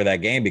didn't cover that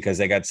game because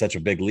they got such a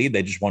big lead.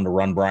 They just wanted to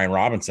run Brian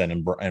Robinson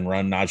and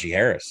run Najee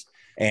Harris.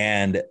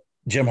 And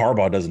Jim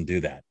Harbaugh doesn't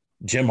do that.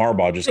 Jim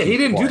Harbaugh just he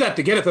didn't do that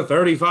to get it to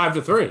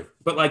 35-3.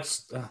 But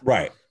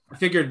right. I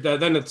figured that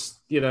then it's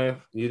you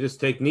just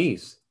take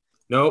knees.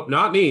 Nope,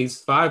 not knees.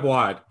 5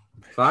 wide,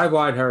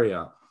 hurry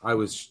up. I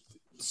was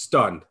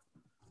stunned.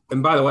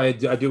 And by the way,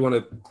 I do want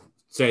to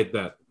say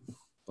that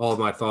all of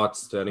my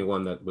thoughts to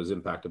anyone that was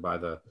impacted by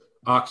the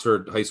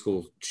Oxford high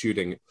school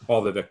shooting,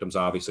 all the victims,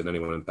 obviously, and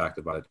anyone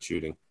impacted by the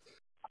shooting.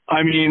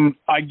 I mean,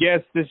 I guess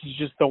this is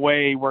just the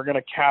way we're going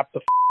to cap the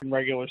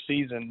regular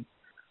season.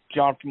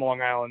 John from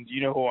Long Island,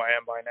 you know who I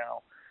am by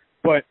now.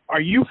 But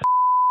are you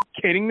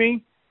kidding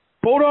me?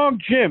 Bodog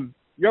Jim,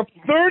 you're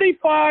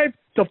 35-3.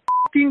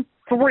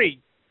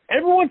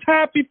 Everyone's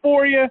happy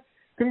for you.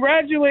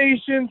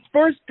 Congratulations.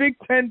 First Big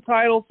Ten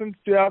title since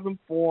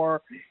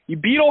 2004. You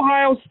beat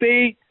Ohio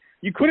State.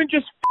 You couldn't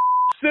just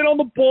sit on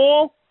the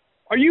ball.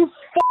 Are you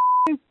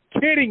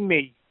kidding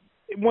me?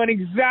 It went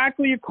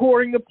exactly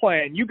according to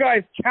plan. You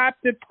guys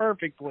capped it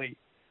perfectly.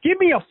 Give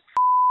me a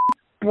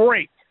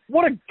break.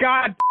 What a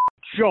god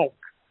joke.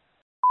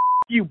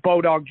 You,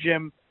 Bodog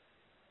Jim.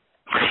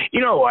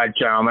 You know what,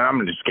 gentlemen?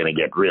 I'm just going to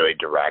get really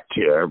direct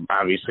here.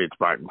 Obviously, it's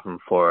Martin from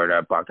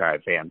Florida, Buckeye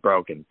fan,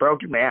 broken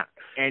man.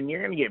 And you're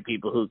going to get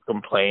people who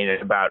complain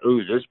about,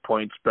 this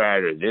point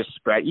spread or this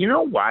spread. You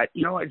know what?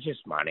 It's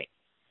just money.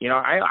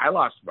 I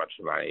lost a bunch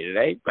of money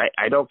today, but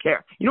I don't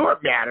care. You know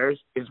what matters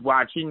is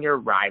watching your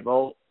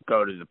rival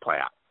go to the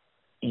playoff.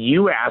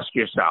 You ask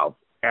yourself,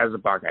 as a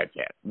Buckeye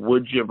fan,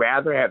 would you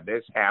rather have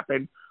this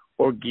happen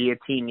or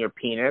guillotine your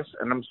penis?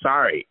 And I'm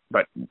sorry,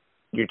 but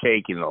you're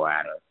taking the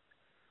latter.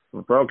 I'm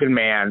a broken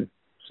man.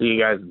 See you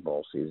guys in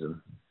bowl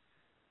season.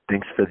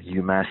 Thanks for the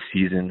UMass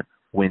season.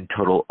 Win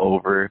total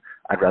over.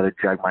 I'd rather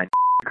drag my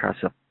across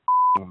a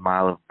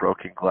mile of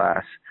broken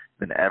glass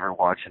than ever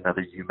watch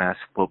another UMass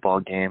football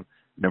game.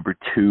 Number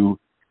 2,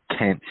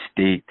 Kent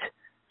State.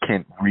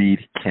 Can't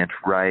read, can't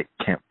write,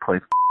 can't play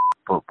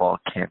football,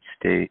 Kent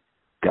State.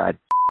 God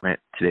damn it,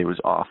 today was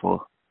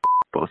awful.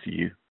 Both of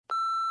you.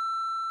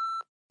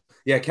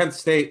 Yeah, Kent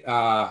State,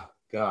 God.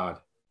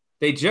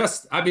 They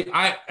just,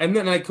 and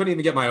then I couldn't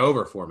even get my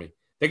over for me.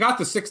 They got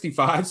to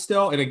 65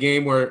 still in a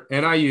game where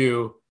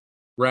NIU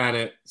ran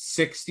it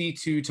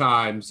 62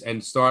 times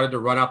and started to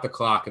run out the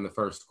clock in the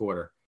first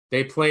quarter.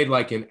 They played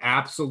like an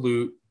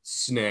absolute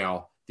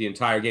snail the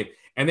entire game.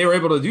 And they were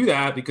able to do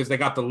that because they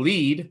got the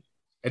lead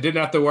and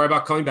didn't have to worry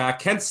about coming back.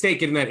 Kent State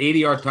getting that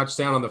 80-yard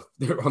touchdown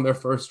on their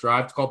first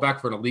drive, called back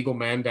for an illegal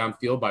man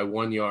downfield by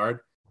 1 yard.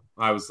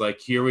 I was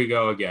like, here we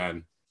go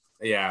again.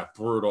 Yeah,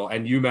 brutal.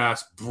 And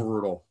UMass,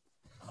 brutal.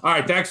 All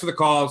right, thanks for the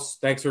calls.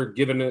 Thanks for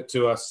giving it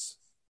to us,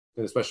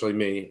 and especially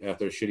me,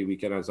 after a shitty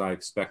weekend, as I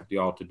expect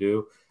y'all to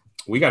do.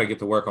 We got to get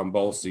to work on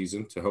bowl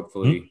season to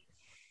hopefully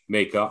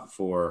make up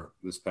for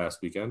this past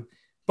weekend.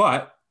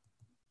 But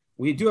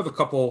we do have a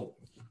couple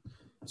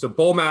 – so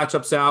bowl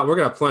matchups out. We're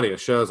going to have plenty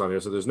of shows on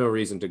here, so there's no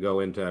reason to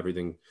go into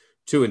everything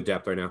too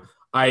in-depth right now.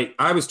 I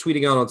was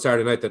tweeting out on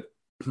Saturday night that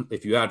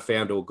if you had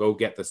FanDuel, go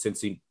get the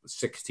Cincy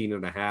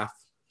 16.5,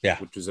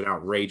 which is an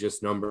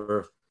outrageous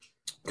number.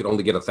 Could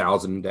only get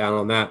 1,000 down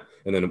on that,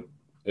 and then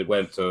it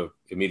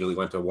immediately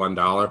went to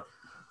 $1.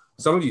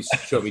 Some of you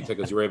showed me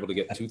tickets you were able to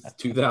get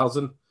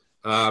 2,000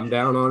 down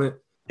on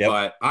it. Yep.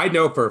 But I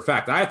know for a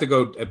fact I have to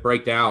go and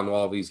break down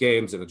all these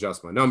games and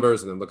adjust my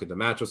numbers and then look at the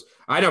matchups.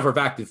 I know for a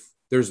fact if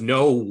there's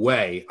no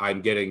way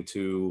I'm getting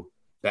to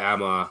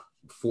Bama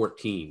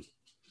 14.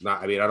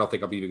 I don't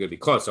think I'm even going to be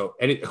close. So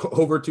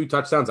over 2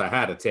 touchdowns I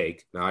had to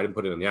take. Now, I didn't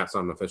put it in the app. It's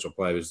not an official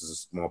play. It was just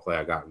a small play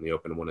I got in the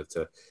open and wanted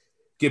to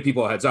give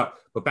people a heads up.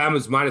 But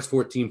Bama's minus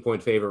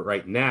 14-point favorite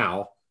right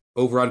now,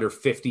 over under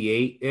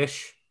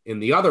 58-ish. In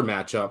the other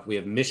matchup, we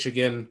have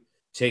Michigan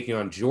taking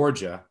on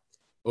Georgia,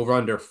 over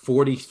under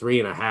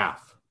 43.5.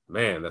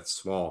 Man, that's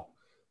small.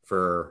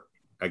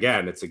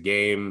 Again, it's a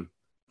game.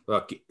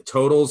 Look,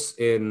 totals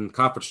in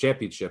conference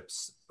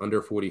championships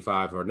under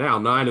 45 are now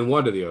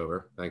 9-1 to the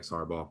over. Thanks,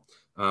 Harbaugh.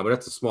 But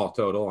that's a small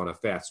total on a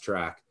fast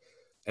track.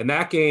 And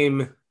that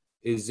game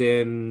is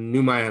in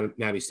New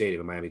Miami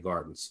Stadium in Miami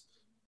Gardens.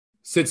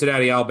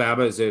 Cincinnati,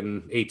 Alabama is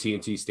in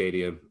AT&T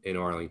Stadium in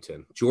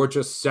Arlington. Georgia,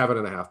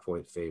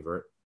 7.5-point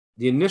favorite.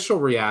 the initial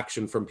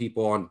reaction from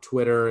people on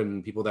Twitter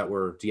and people that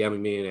were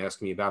DMing me and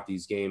asking me about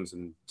these games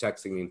and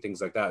texting me and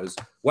things like that is,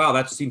 wow,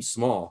 that seems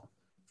small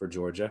for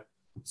Georgia.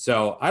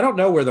 So I don't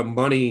know where the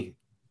money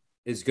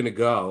is going to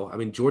go. I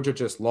mean, Georgia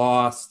just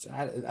lost.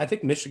 I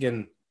think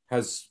Michigan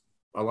has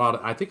a lot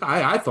of,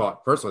 I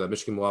thought personally that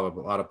Michigan will have a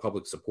lot of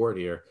public support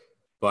here,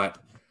 but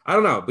I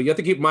don't know. But you have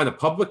to keep in mind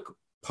the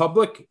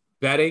public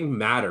betting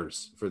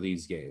matters for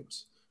these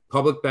games.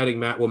 Public betting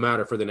will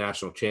matter for the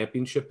national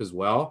championship as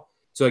well.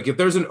 So like if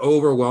there's an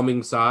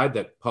overwhelming side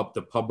that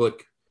the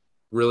public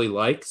really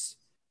likes,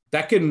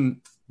 that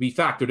can be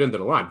factored into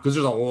the line because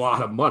there's a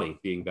lot of money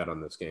being bet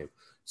on this game.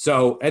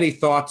 So any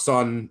thoughts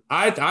on,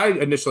 I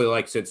initially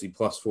like Cincy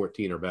plus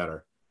 14 or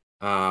better.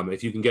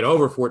 If you can get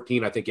over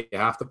 14, I think you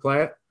have to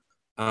play it.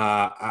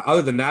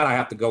 Other than that, I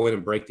have to go in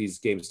and break these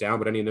games down.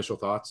 But any initial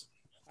thoughts?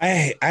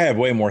 I have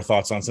way more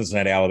thoughts on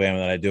Cincinnati, Alabama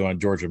than I do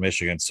on Georgia,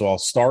 Michigan. So I'll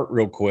start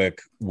real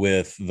quick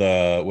with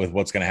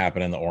what's going to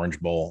happen in the Orange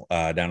Bowl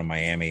down in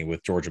Miami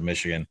with Georgia,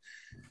 Michigan.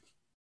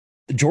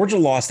 Georgia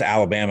lost to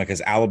Alabama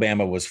because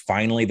Alabama was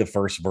finally the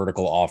first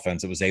vertical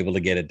offense that was able to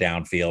get it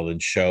downfield and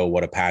show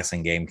what a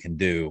passing game can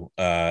do.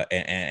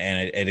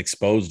 And it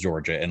exposed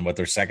Georgia and what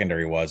their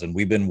secondary was. And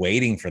we've been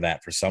waiting for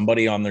that, for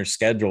somebody on their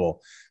schedule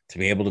to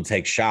be able to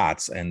take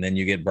shots. And then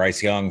you get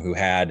Bryce Young, who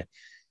had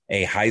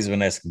a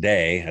Heisman-esque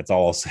day. That's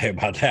all I'll say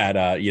about that.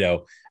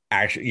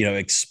 Actually,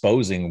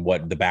 exposing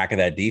what the back of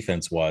that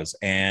defense was.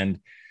 And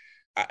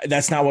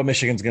that's not what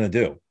Michigan's going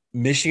to do.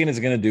 Michigan is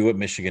going to do what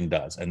Michigan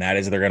does. And that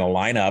is they're going to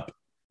line up.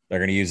 They're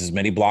going to use as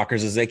many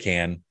blockers as they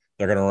can.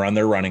 They're going to run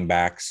their running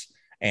backs.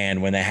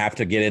 And when they have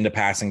to get into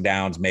passing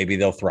downs, maybe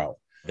they'll throw.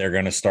 They're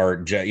going to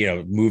start,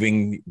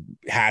 moving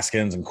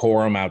Haskins and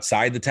Corum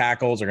outside the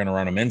tackles. They're going to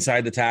run them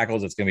inside the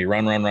tackles. It's going to be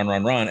run.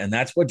 And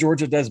that's what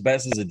Georgia does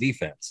best as a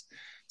defense.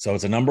 So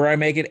it's a number I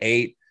make it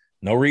 8.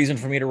 No reason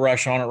for me to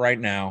rush on it right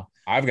now.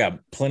 I've got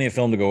plenty of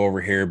film to go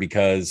over here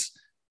because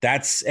what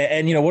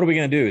are we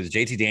going to do? Is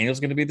JT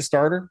Daniels going to be the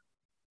starter?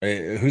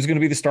 Who's going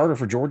to be the starter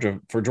for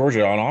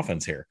Georgia on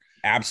offense here?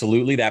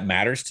 Absolutely. That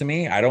matters to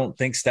me. I don't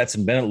think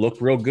Stetson Bennett looked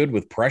real good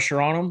with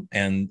pressure on him,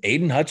 and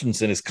Aiden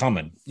Hutchinson is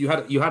coming. You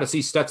had to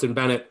see Stetson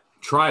Bennett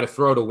try to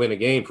throw to win a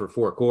game for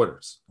 4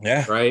 quarters.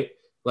 Yeah. Right.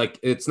 Like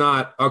it's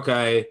not,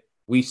 okay,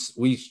 we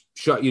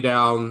shut you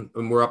down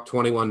and we're up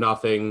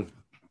 21-0.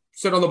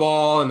 Sit on the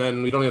ball, and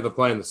then we don't have to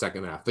play in the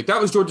second half. Like that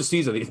was Georgia's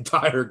season the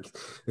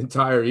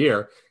entire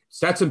year.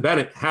 Stetson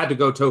Bennett had to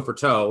go toe for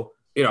toe,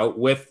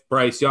 with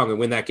Bryce Young and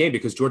win that game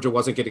because Georgia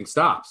wasn't getting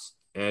stops,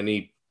 and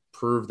he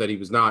proved that he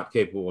was not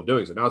capable of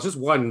doing so. Now it's just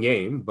one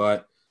game,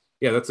 but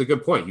yeah, that's a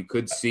good point. You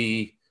could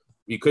see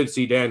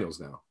Daniels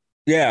now.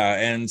 Yeah,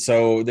 and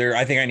so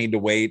I think I need to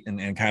wait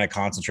and kind of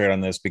concentrate on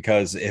this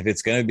because if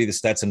it's going to be the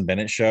Stetson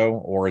Bennett show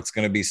or it's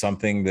going to be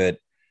something that.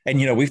 And,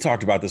 we've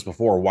talked about this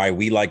before, why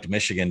we liked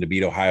Michigan to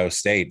beat Ohio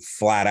State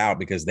flat out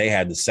because they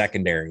had the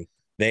secondary.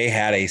 They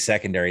had a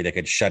secondary that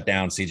could shut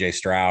down CJ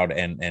Stroud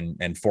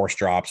and force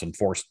drops and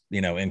force,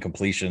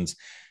 incompletions.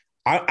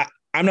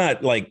 I'm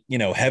not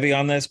heavy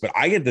on this, but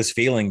I get this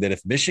feeling that if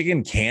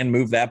Michigan can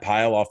move that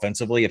pile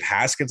offensively, if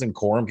Haskins and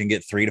Corum can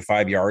get 3 to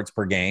 5 yards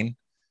per game,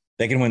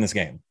 they can win this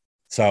game.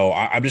 So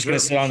I'm just going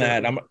to sit on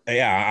that. I'm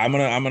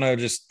going to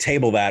just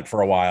table that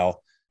for a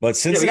while. But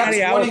Cincinnati,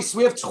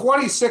 we have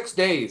 26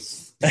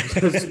 days.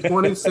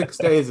 26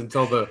 days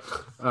until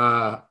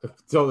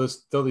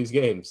these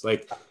games.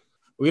 Like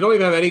we don't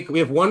even have any. We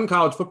have one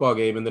college football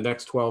game in the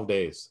next 12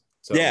 days.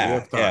 So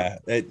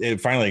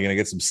It finally going to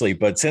get some sleep.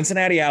 But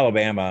Cincinnati,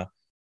 Alabama,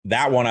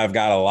 that one I've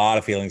got a lot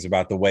of feelings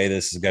about the way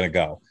this is going to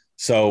go.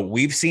 So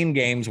we've seen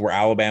games where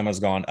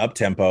Alabama's gone up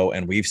tempo,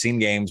 and we've seen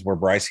games where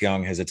Bryce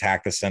Young has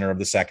attacked the center of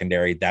the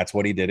secondary. That's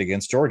what he did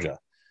against Georgia.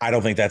 I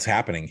don't think that's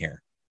happening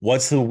here.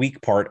 What's the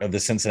weak part of the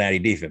Cincinnati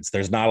defense?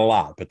 There's not a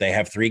lot, but they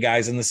have 3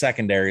 guys in the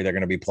secondary. They're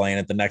going to be playing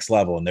at the next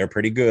level, and they're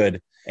pretty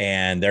good.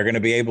 And they're going to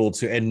be able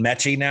to – and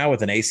Mechie now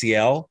with an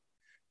ACL,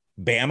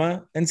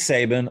 Bama and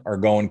Saban are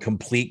going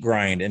complete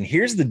grind. And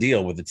here's the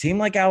deal. With a team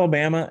like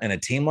Alabama and a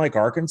team like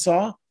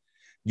Arkansas,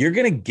 you're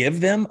going to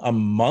give them a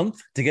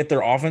month to get their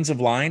offensive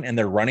line and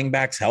their running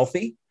backs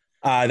healthy.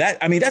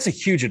 That's a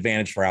huge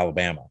advantage for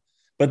Alabama.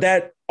 But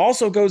that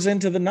also goes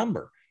into the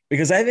number.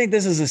 Because I think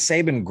this is a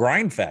Saban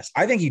grind fest.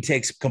 I think he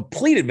takes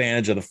complete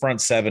advantage of the front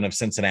 7 of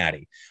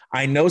Cincinnati.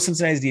 I know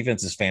Cincinnati's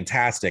defense is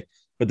fantastic,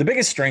 but the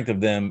biggest strength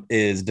of them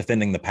is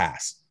defending the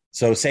pass.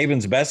 So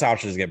Saban's best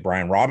option is get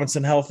Brian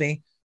Robinson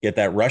healthy, get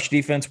that rush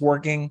defense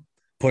working,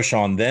 push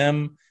on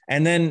them.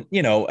 And then,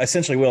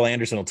 essentially Will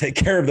Anderson will take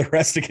care of the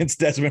rest against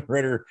Desmond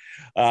Ridder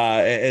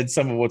and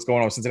some of what's going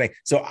on with Cincinnati.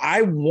 So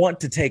I want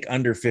to take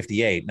under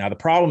 58. Now, the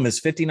problem is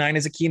 59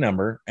 is a key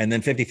number, and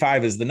then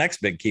 55 is the next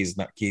big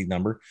key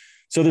number.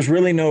 So there's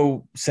really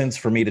no sense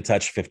for me to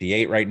touch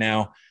 58 right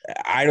now.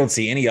 I don't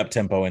see any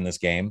up-tempo in this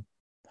game.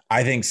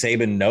 I think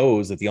Saban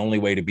knows that the only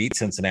way to beat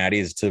Cincinnati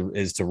is to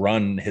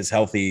run his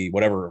healthy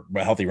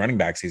running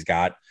backs he's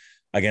got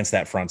against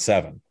that front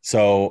 7.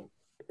 So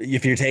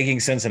if you're taking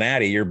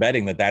Cincinnati, you're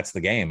betting that that's the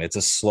game. It's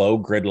a slow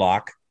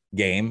gridlock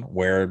game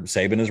where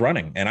Saban is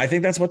running. And I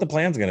think that's what the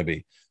plan's going to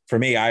be. for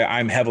me,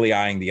 I'm heavily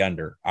eyeing the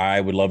under. I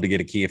would love to get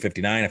a key of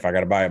 59. If I got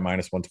to buy it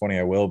minus 120,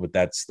 I will, but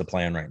that's the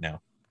plan right now.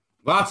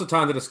 Lots of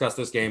time to discuss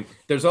this game.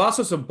 There's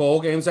also some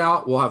bowl games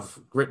out. We'll have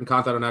written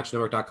content on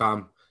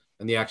actionnetwork.com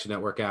and the Action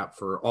Network app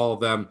for all of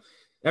them.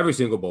 Every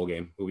single bowl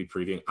game we'll be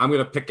previewing. I'm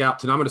going to pick out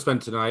tonight. I'm going to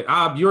spend tonight.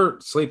 You're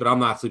sleeping. I'm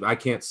not sleeping. I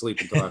can't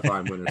sleep until I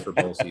find winners for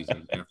bowl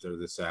season after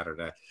this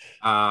Saturday.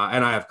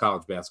 And I have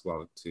college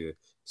basketball to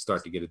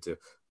start to get into.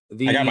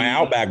 I got my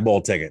Outback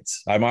Bowl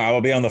tickets. I will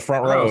be on the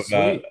front row.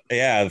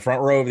 The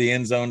front row of the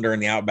end zone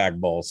during the Outback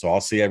Bowl. So I'll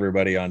see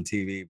everybody on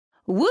TV.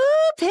 Woo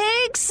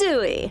pig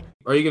suey.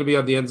 Are you going to be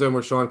on the end zone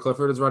where Sean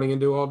Clifford is running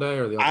into all day?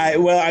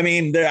 I'm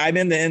in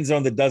the end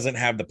zone that doesn't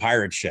have the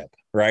pirate ship,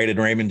 right? And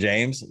Raymond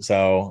James.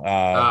 So,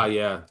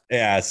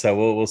 yeah. So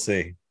we'll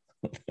see.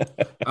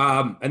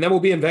 And then we'll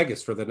be in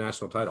Vegas for the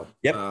national title.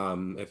 Yep.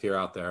 If you're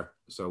out there.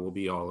 So we'll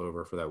be all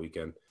over for that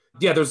weekend.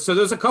 Yeah. There's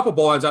a couple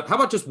bowl lines out. How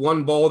about just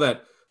one bowl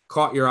that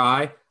caught your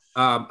eye?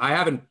 I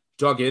haven't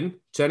dug in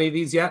to any of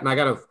these yet. And I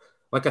got to,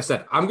 like I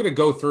said, I'm going to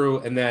go through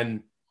and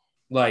then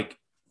the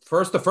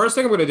first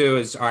thing I'm going to do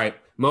is, all right,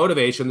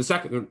 motivation. The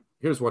second,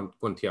 here's one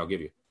T I'll give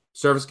you.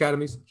 Service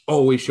academies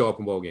always show up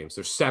in bowl games.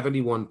 They're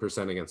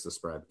 71% against the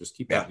spread. Just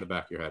keep that in the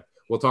back of your head.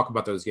 We'll talk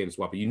about those games as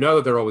well, but you know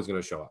that they're always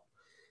going to show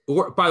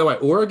up. By the way,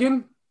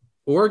 Oregon,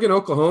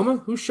 Oklahoma,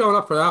 who's showing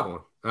up for that one?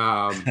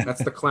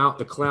 That's the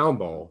Clown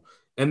Bowl.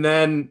 And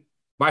then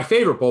my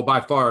favorite bowl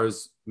by far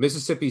is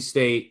Mississippi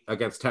State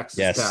against Texas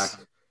Tech.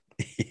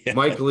 Yes.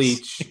 Mike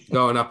Leach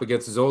going up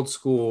against his old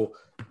school,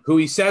 who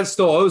he says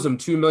still owes him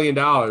 $2 million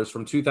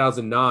from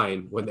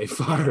 2009 when they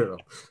fired him.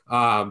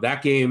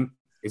 That game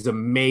is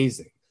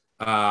amazing.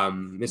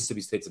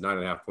 Mississippi State's a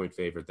 9.5-point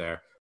favorite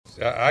there.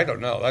 I don't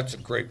know. That's a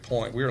great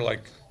point. We were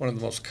like one of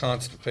the most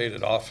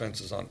constipated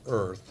offenses on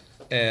earth.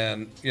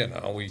 And,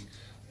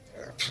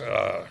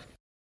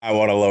 I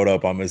want to load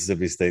up on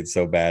Mississippi State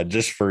so bad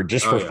just for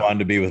fun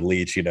to be with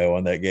Leach,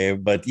 on that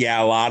game. But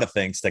yeah, a lot of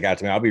things stick out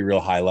to me. I'll be real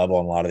high level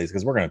on a lot of these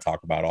because we're going to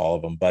talk about all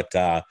of them.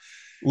 But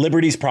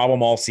Liberty's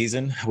problem all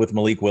season with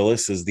Malik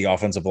Willis is the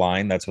offensive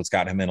line. That's what's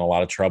got him in a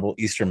lot of trouble.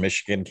 Eastern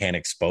Michigan can't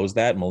expose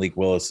that. Malik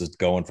Willis is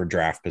going for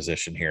draft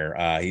position here.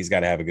 He's got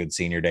to have a good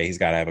senior day. He's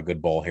got to have a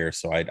good bowl here.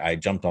 So I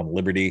jumped on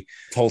Liberty.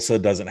 Tulsa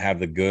doesn't have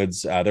the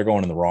goods. They're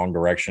going in the wrong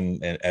direction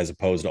as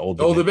opposed to Old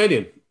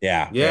Dominion.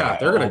 Yeah,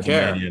 they're going to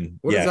care.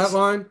 What is that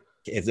line?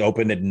 It's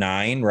opened at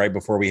 9 right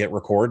before we hit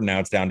record. And now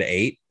it's down to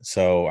 8.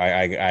 So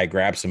I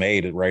grabbed some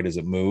 8 right as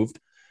it moved.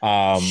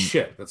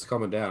 Shit, that's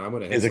coming down. I'm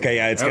gonna hit. It's okay.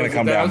 Yeah, it's gonna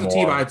come down. That was a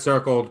team I had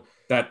circled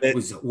that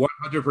was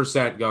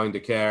 100% going to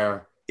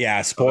care.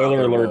 Yeah,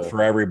 spoiler alert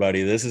for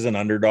everybody. This is an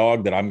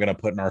underdog that I'm going to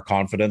put in our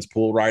confidence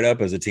pool right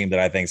up as a team that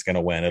I think is going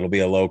to win. It'll be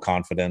a low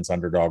confidence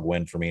underdog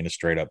win for me in a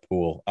straight up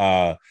pool.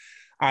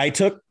 I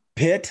took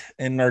Pitt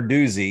and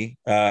Narduzzi,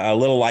 a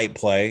little light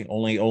play,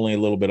 only a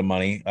little bit of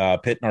money.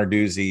 Pitt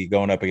Narduzzi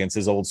going up against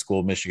his old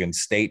school Michigan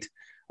State.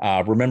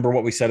 Remember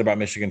what we said about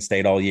Michigan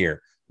State all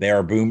year. They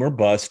are boom or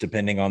bust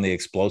depending on the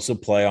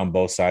explosive play on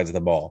both sides of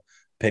the ball.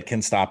 Pitt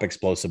can stop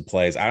explosive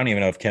plays. I don't even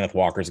know if Kenneth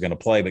Walker is going to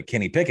play, but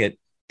Kenny Pickett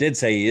did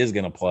say he is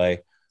going to play.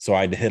 So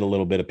I'd hit a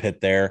little bit of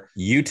Pitt there.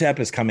 UTEP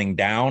is coming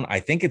down.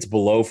 I think it's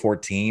below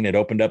 14. It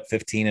opened up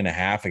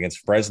 15.5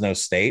 against Fresno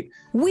State.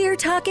 We're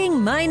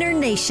talking Minor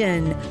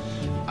Nation.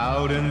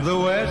 Out in the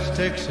West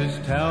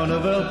Texas town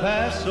of El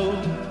Paso.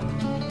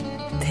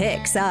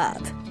 Picks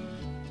up.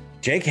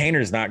 Jake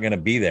Hayner's not going to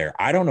be there.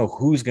 I don't know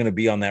who's going to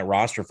be on that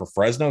roster for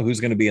Fresno, who's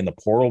going to be in the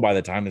portal by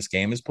the time this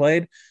game is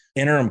played.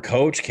 Interim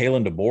coach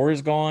Kalen DeBoer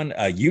is gone.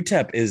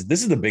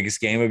 This is the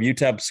biggest game of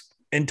UTEP's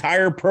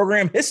entire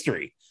program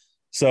history.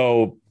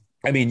 So,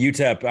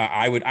 UTEP,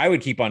 I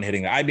would keep on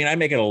hitting that. I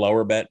make it a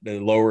lower bet,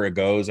 the lower it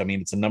goes.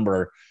 It's a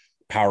number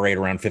power rate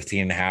around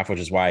 15.5, which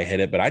is why I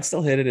hit it, but I'd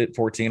still hit it at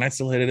 14. I'd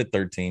still hit it at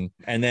 13.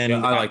 And then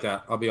I like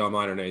that. I'll be on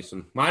Minor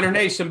Nation. Minor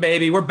Nation,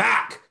 baby. We're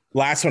back.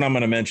 Last one I'm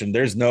going to mention,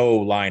 there's no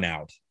line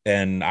out,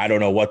 and I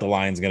don't know what the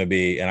line's going to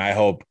be. And I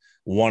hope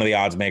one of the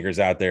odds makers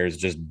out there is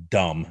just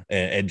dumb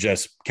and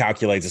just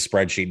calculates a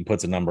spreadsheet and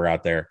puts a number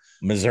out there.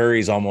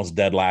 Missouri's almost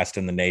dead last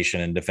in the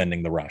nation in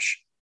defending the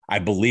rush. I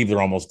believe they're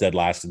almost dead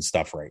last in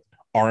stuff rate.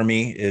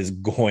 Army is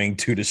going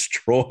to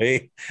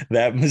destroy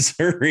that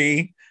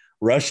Missouri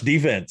rush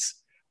defense.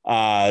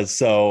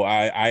 So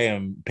I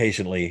am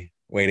patiently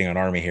waiting on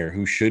Army here,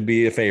 who should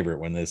be a favorite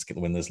when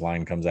this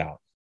line comes out.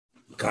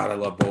 God, I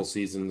love bowl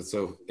season.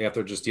 So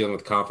after just dealing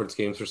with conference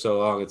games for so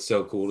long, it's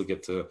so cool to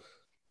get to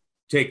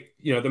take,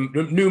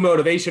 the new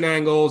motivation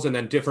angles and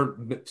then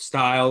different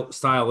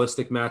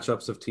stylistic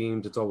matchups of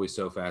teams. It's always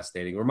so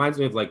fascinating. It reminds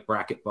me of like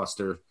Bracket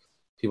Buster.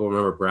 People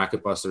remember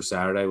Bracket Buster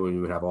Saturday when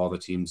we would have all the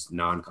teams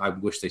I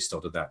wish they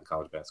still did that in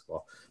college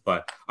basketball.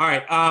 But all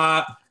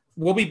right,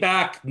 we'll be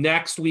back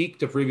next week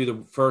to preview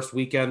the first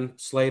weekend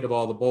slate of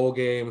all the bowl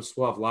games.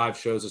 We'll have live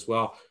shows as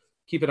well.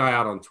 Keep an eye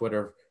out on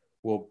Twitter.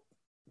 We'll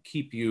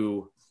keep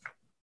you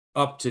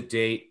up to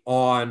date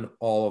on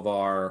all of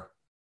our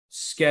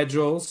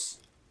schedules.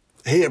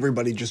 Hey,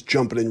 everybody, just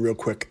jumping in real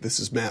quick. This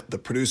is Matt, the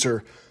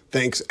producer.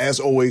 Thanks, as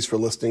always, for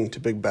listening to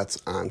Big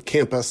Bets on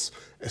Campus.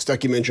 As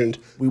Stuckey mentioned,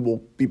 we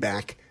will be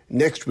back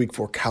next week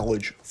for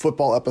college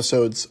football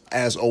episodes.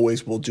 As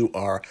always, we'll do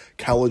our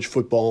college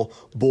football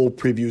bowl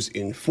previews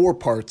in 4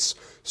 parts,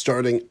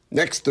 starting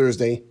next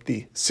Thursday,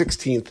 the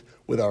 16th,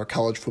 with our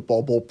college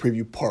football bowl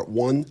preview part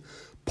 1.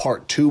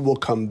 Part 2 will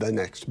come the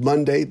next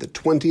Monday, the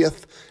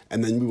 20th,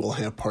 and then we will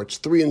have parts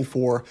 3 and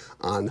 4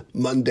 on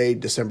Monday,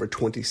 December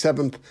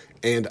 27th,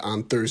 and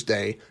on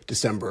Thursday,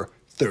 December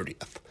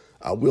 30th.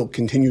 We'll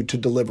continue to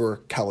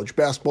deliver college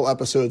basketball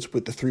episodes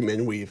with the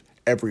 3-Man Weave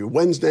every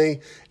Wednesday,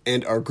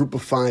 and our Group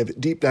of 5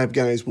 Deep Dive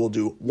guys will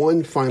do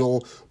one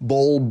final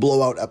bowl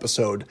blowout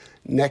episode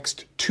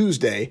next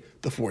Tuesday,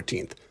 the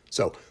 14th.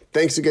 So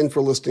thanks again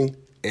for listening,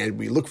 and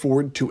we look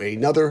forward to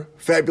another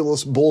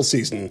fabulous bowl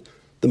season,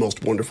 the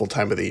most wonderful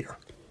time of the year.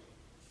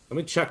 Let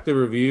me check the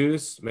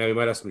reviews. Man, we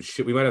might have some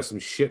shit. We might have some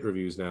shit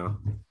reviews now.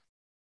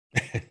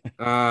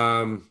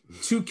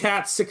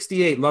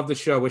 2Cat68, love the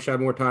show. Wish I had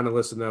more time to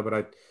listen though, but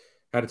I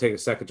had to take a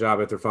second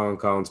job after following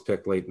Collins'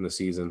 pick late in the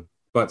season.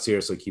 But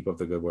seriously, keep up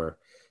the good work.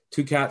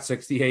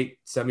 2Cat68,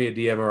 send me a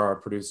DM or our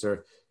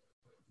producer.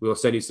 We will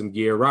send you some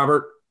gear.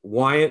 Robert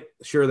Wyatt,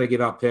 sure they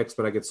give out picks,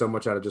 but I get so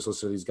much out of just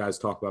listening to these guys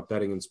talk about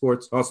betting and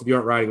sports. Also, if you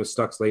aren't riding with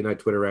Stuck's late night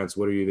Twitter rants,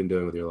 what are you even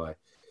doing with your life?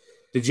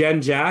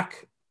 DeGen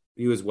Jack,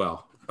 you as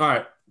well. All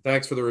right.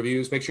 Thanks for the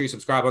reviews. Make sure you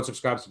subscribe,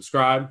 unsubscribe,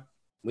 subscribe.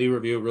 Leave a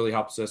review. It really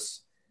helps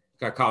us.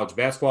 Got college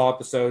basketball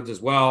episodes as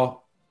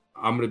well.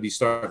 I'm going to be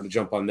starting to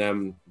jump on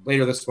them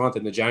later this month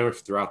into January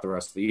throughout the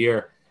rest of the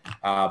year.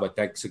 But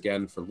thanks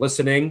again for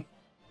listening.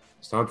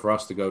 It's time for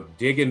us to go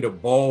dig into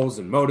bowls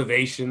and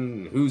motivation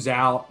and who's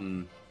out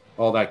and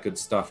all that good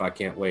stuff. I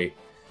can't wait.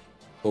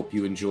 Hope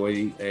you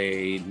enjoy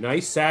a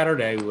nice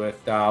Saturday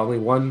with only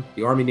one,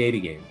 the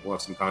Army-Navy game. We'll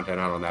have some content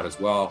out on that as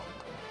well.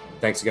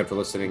 Thanks again for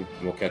listening,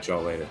 and we'll catch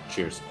y'all later.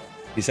 Cheers.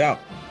 Peace out.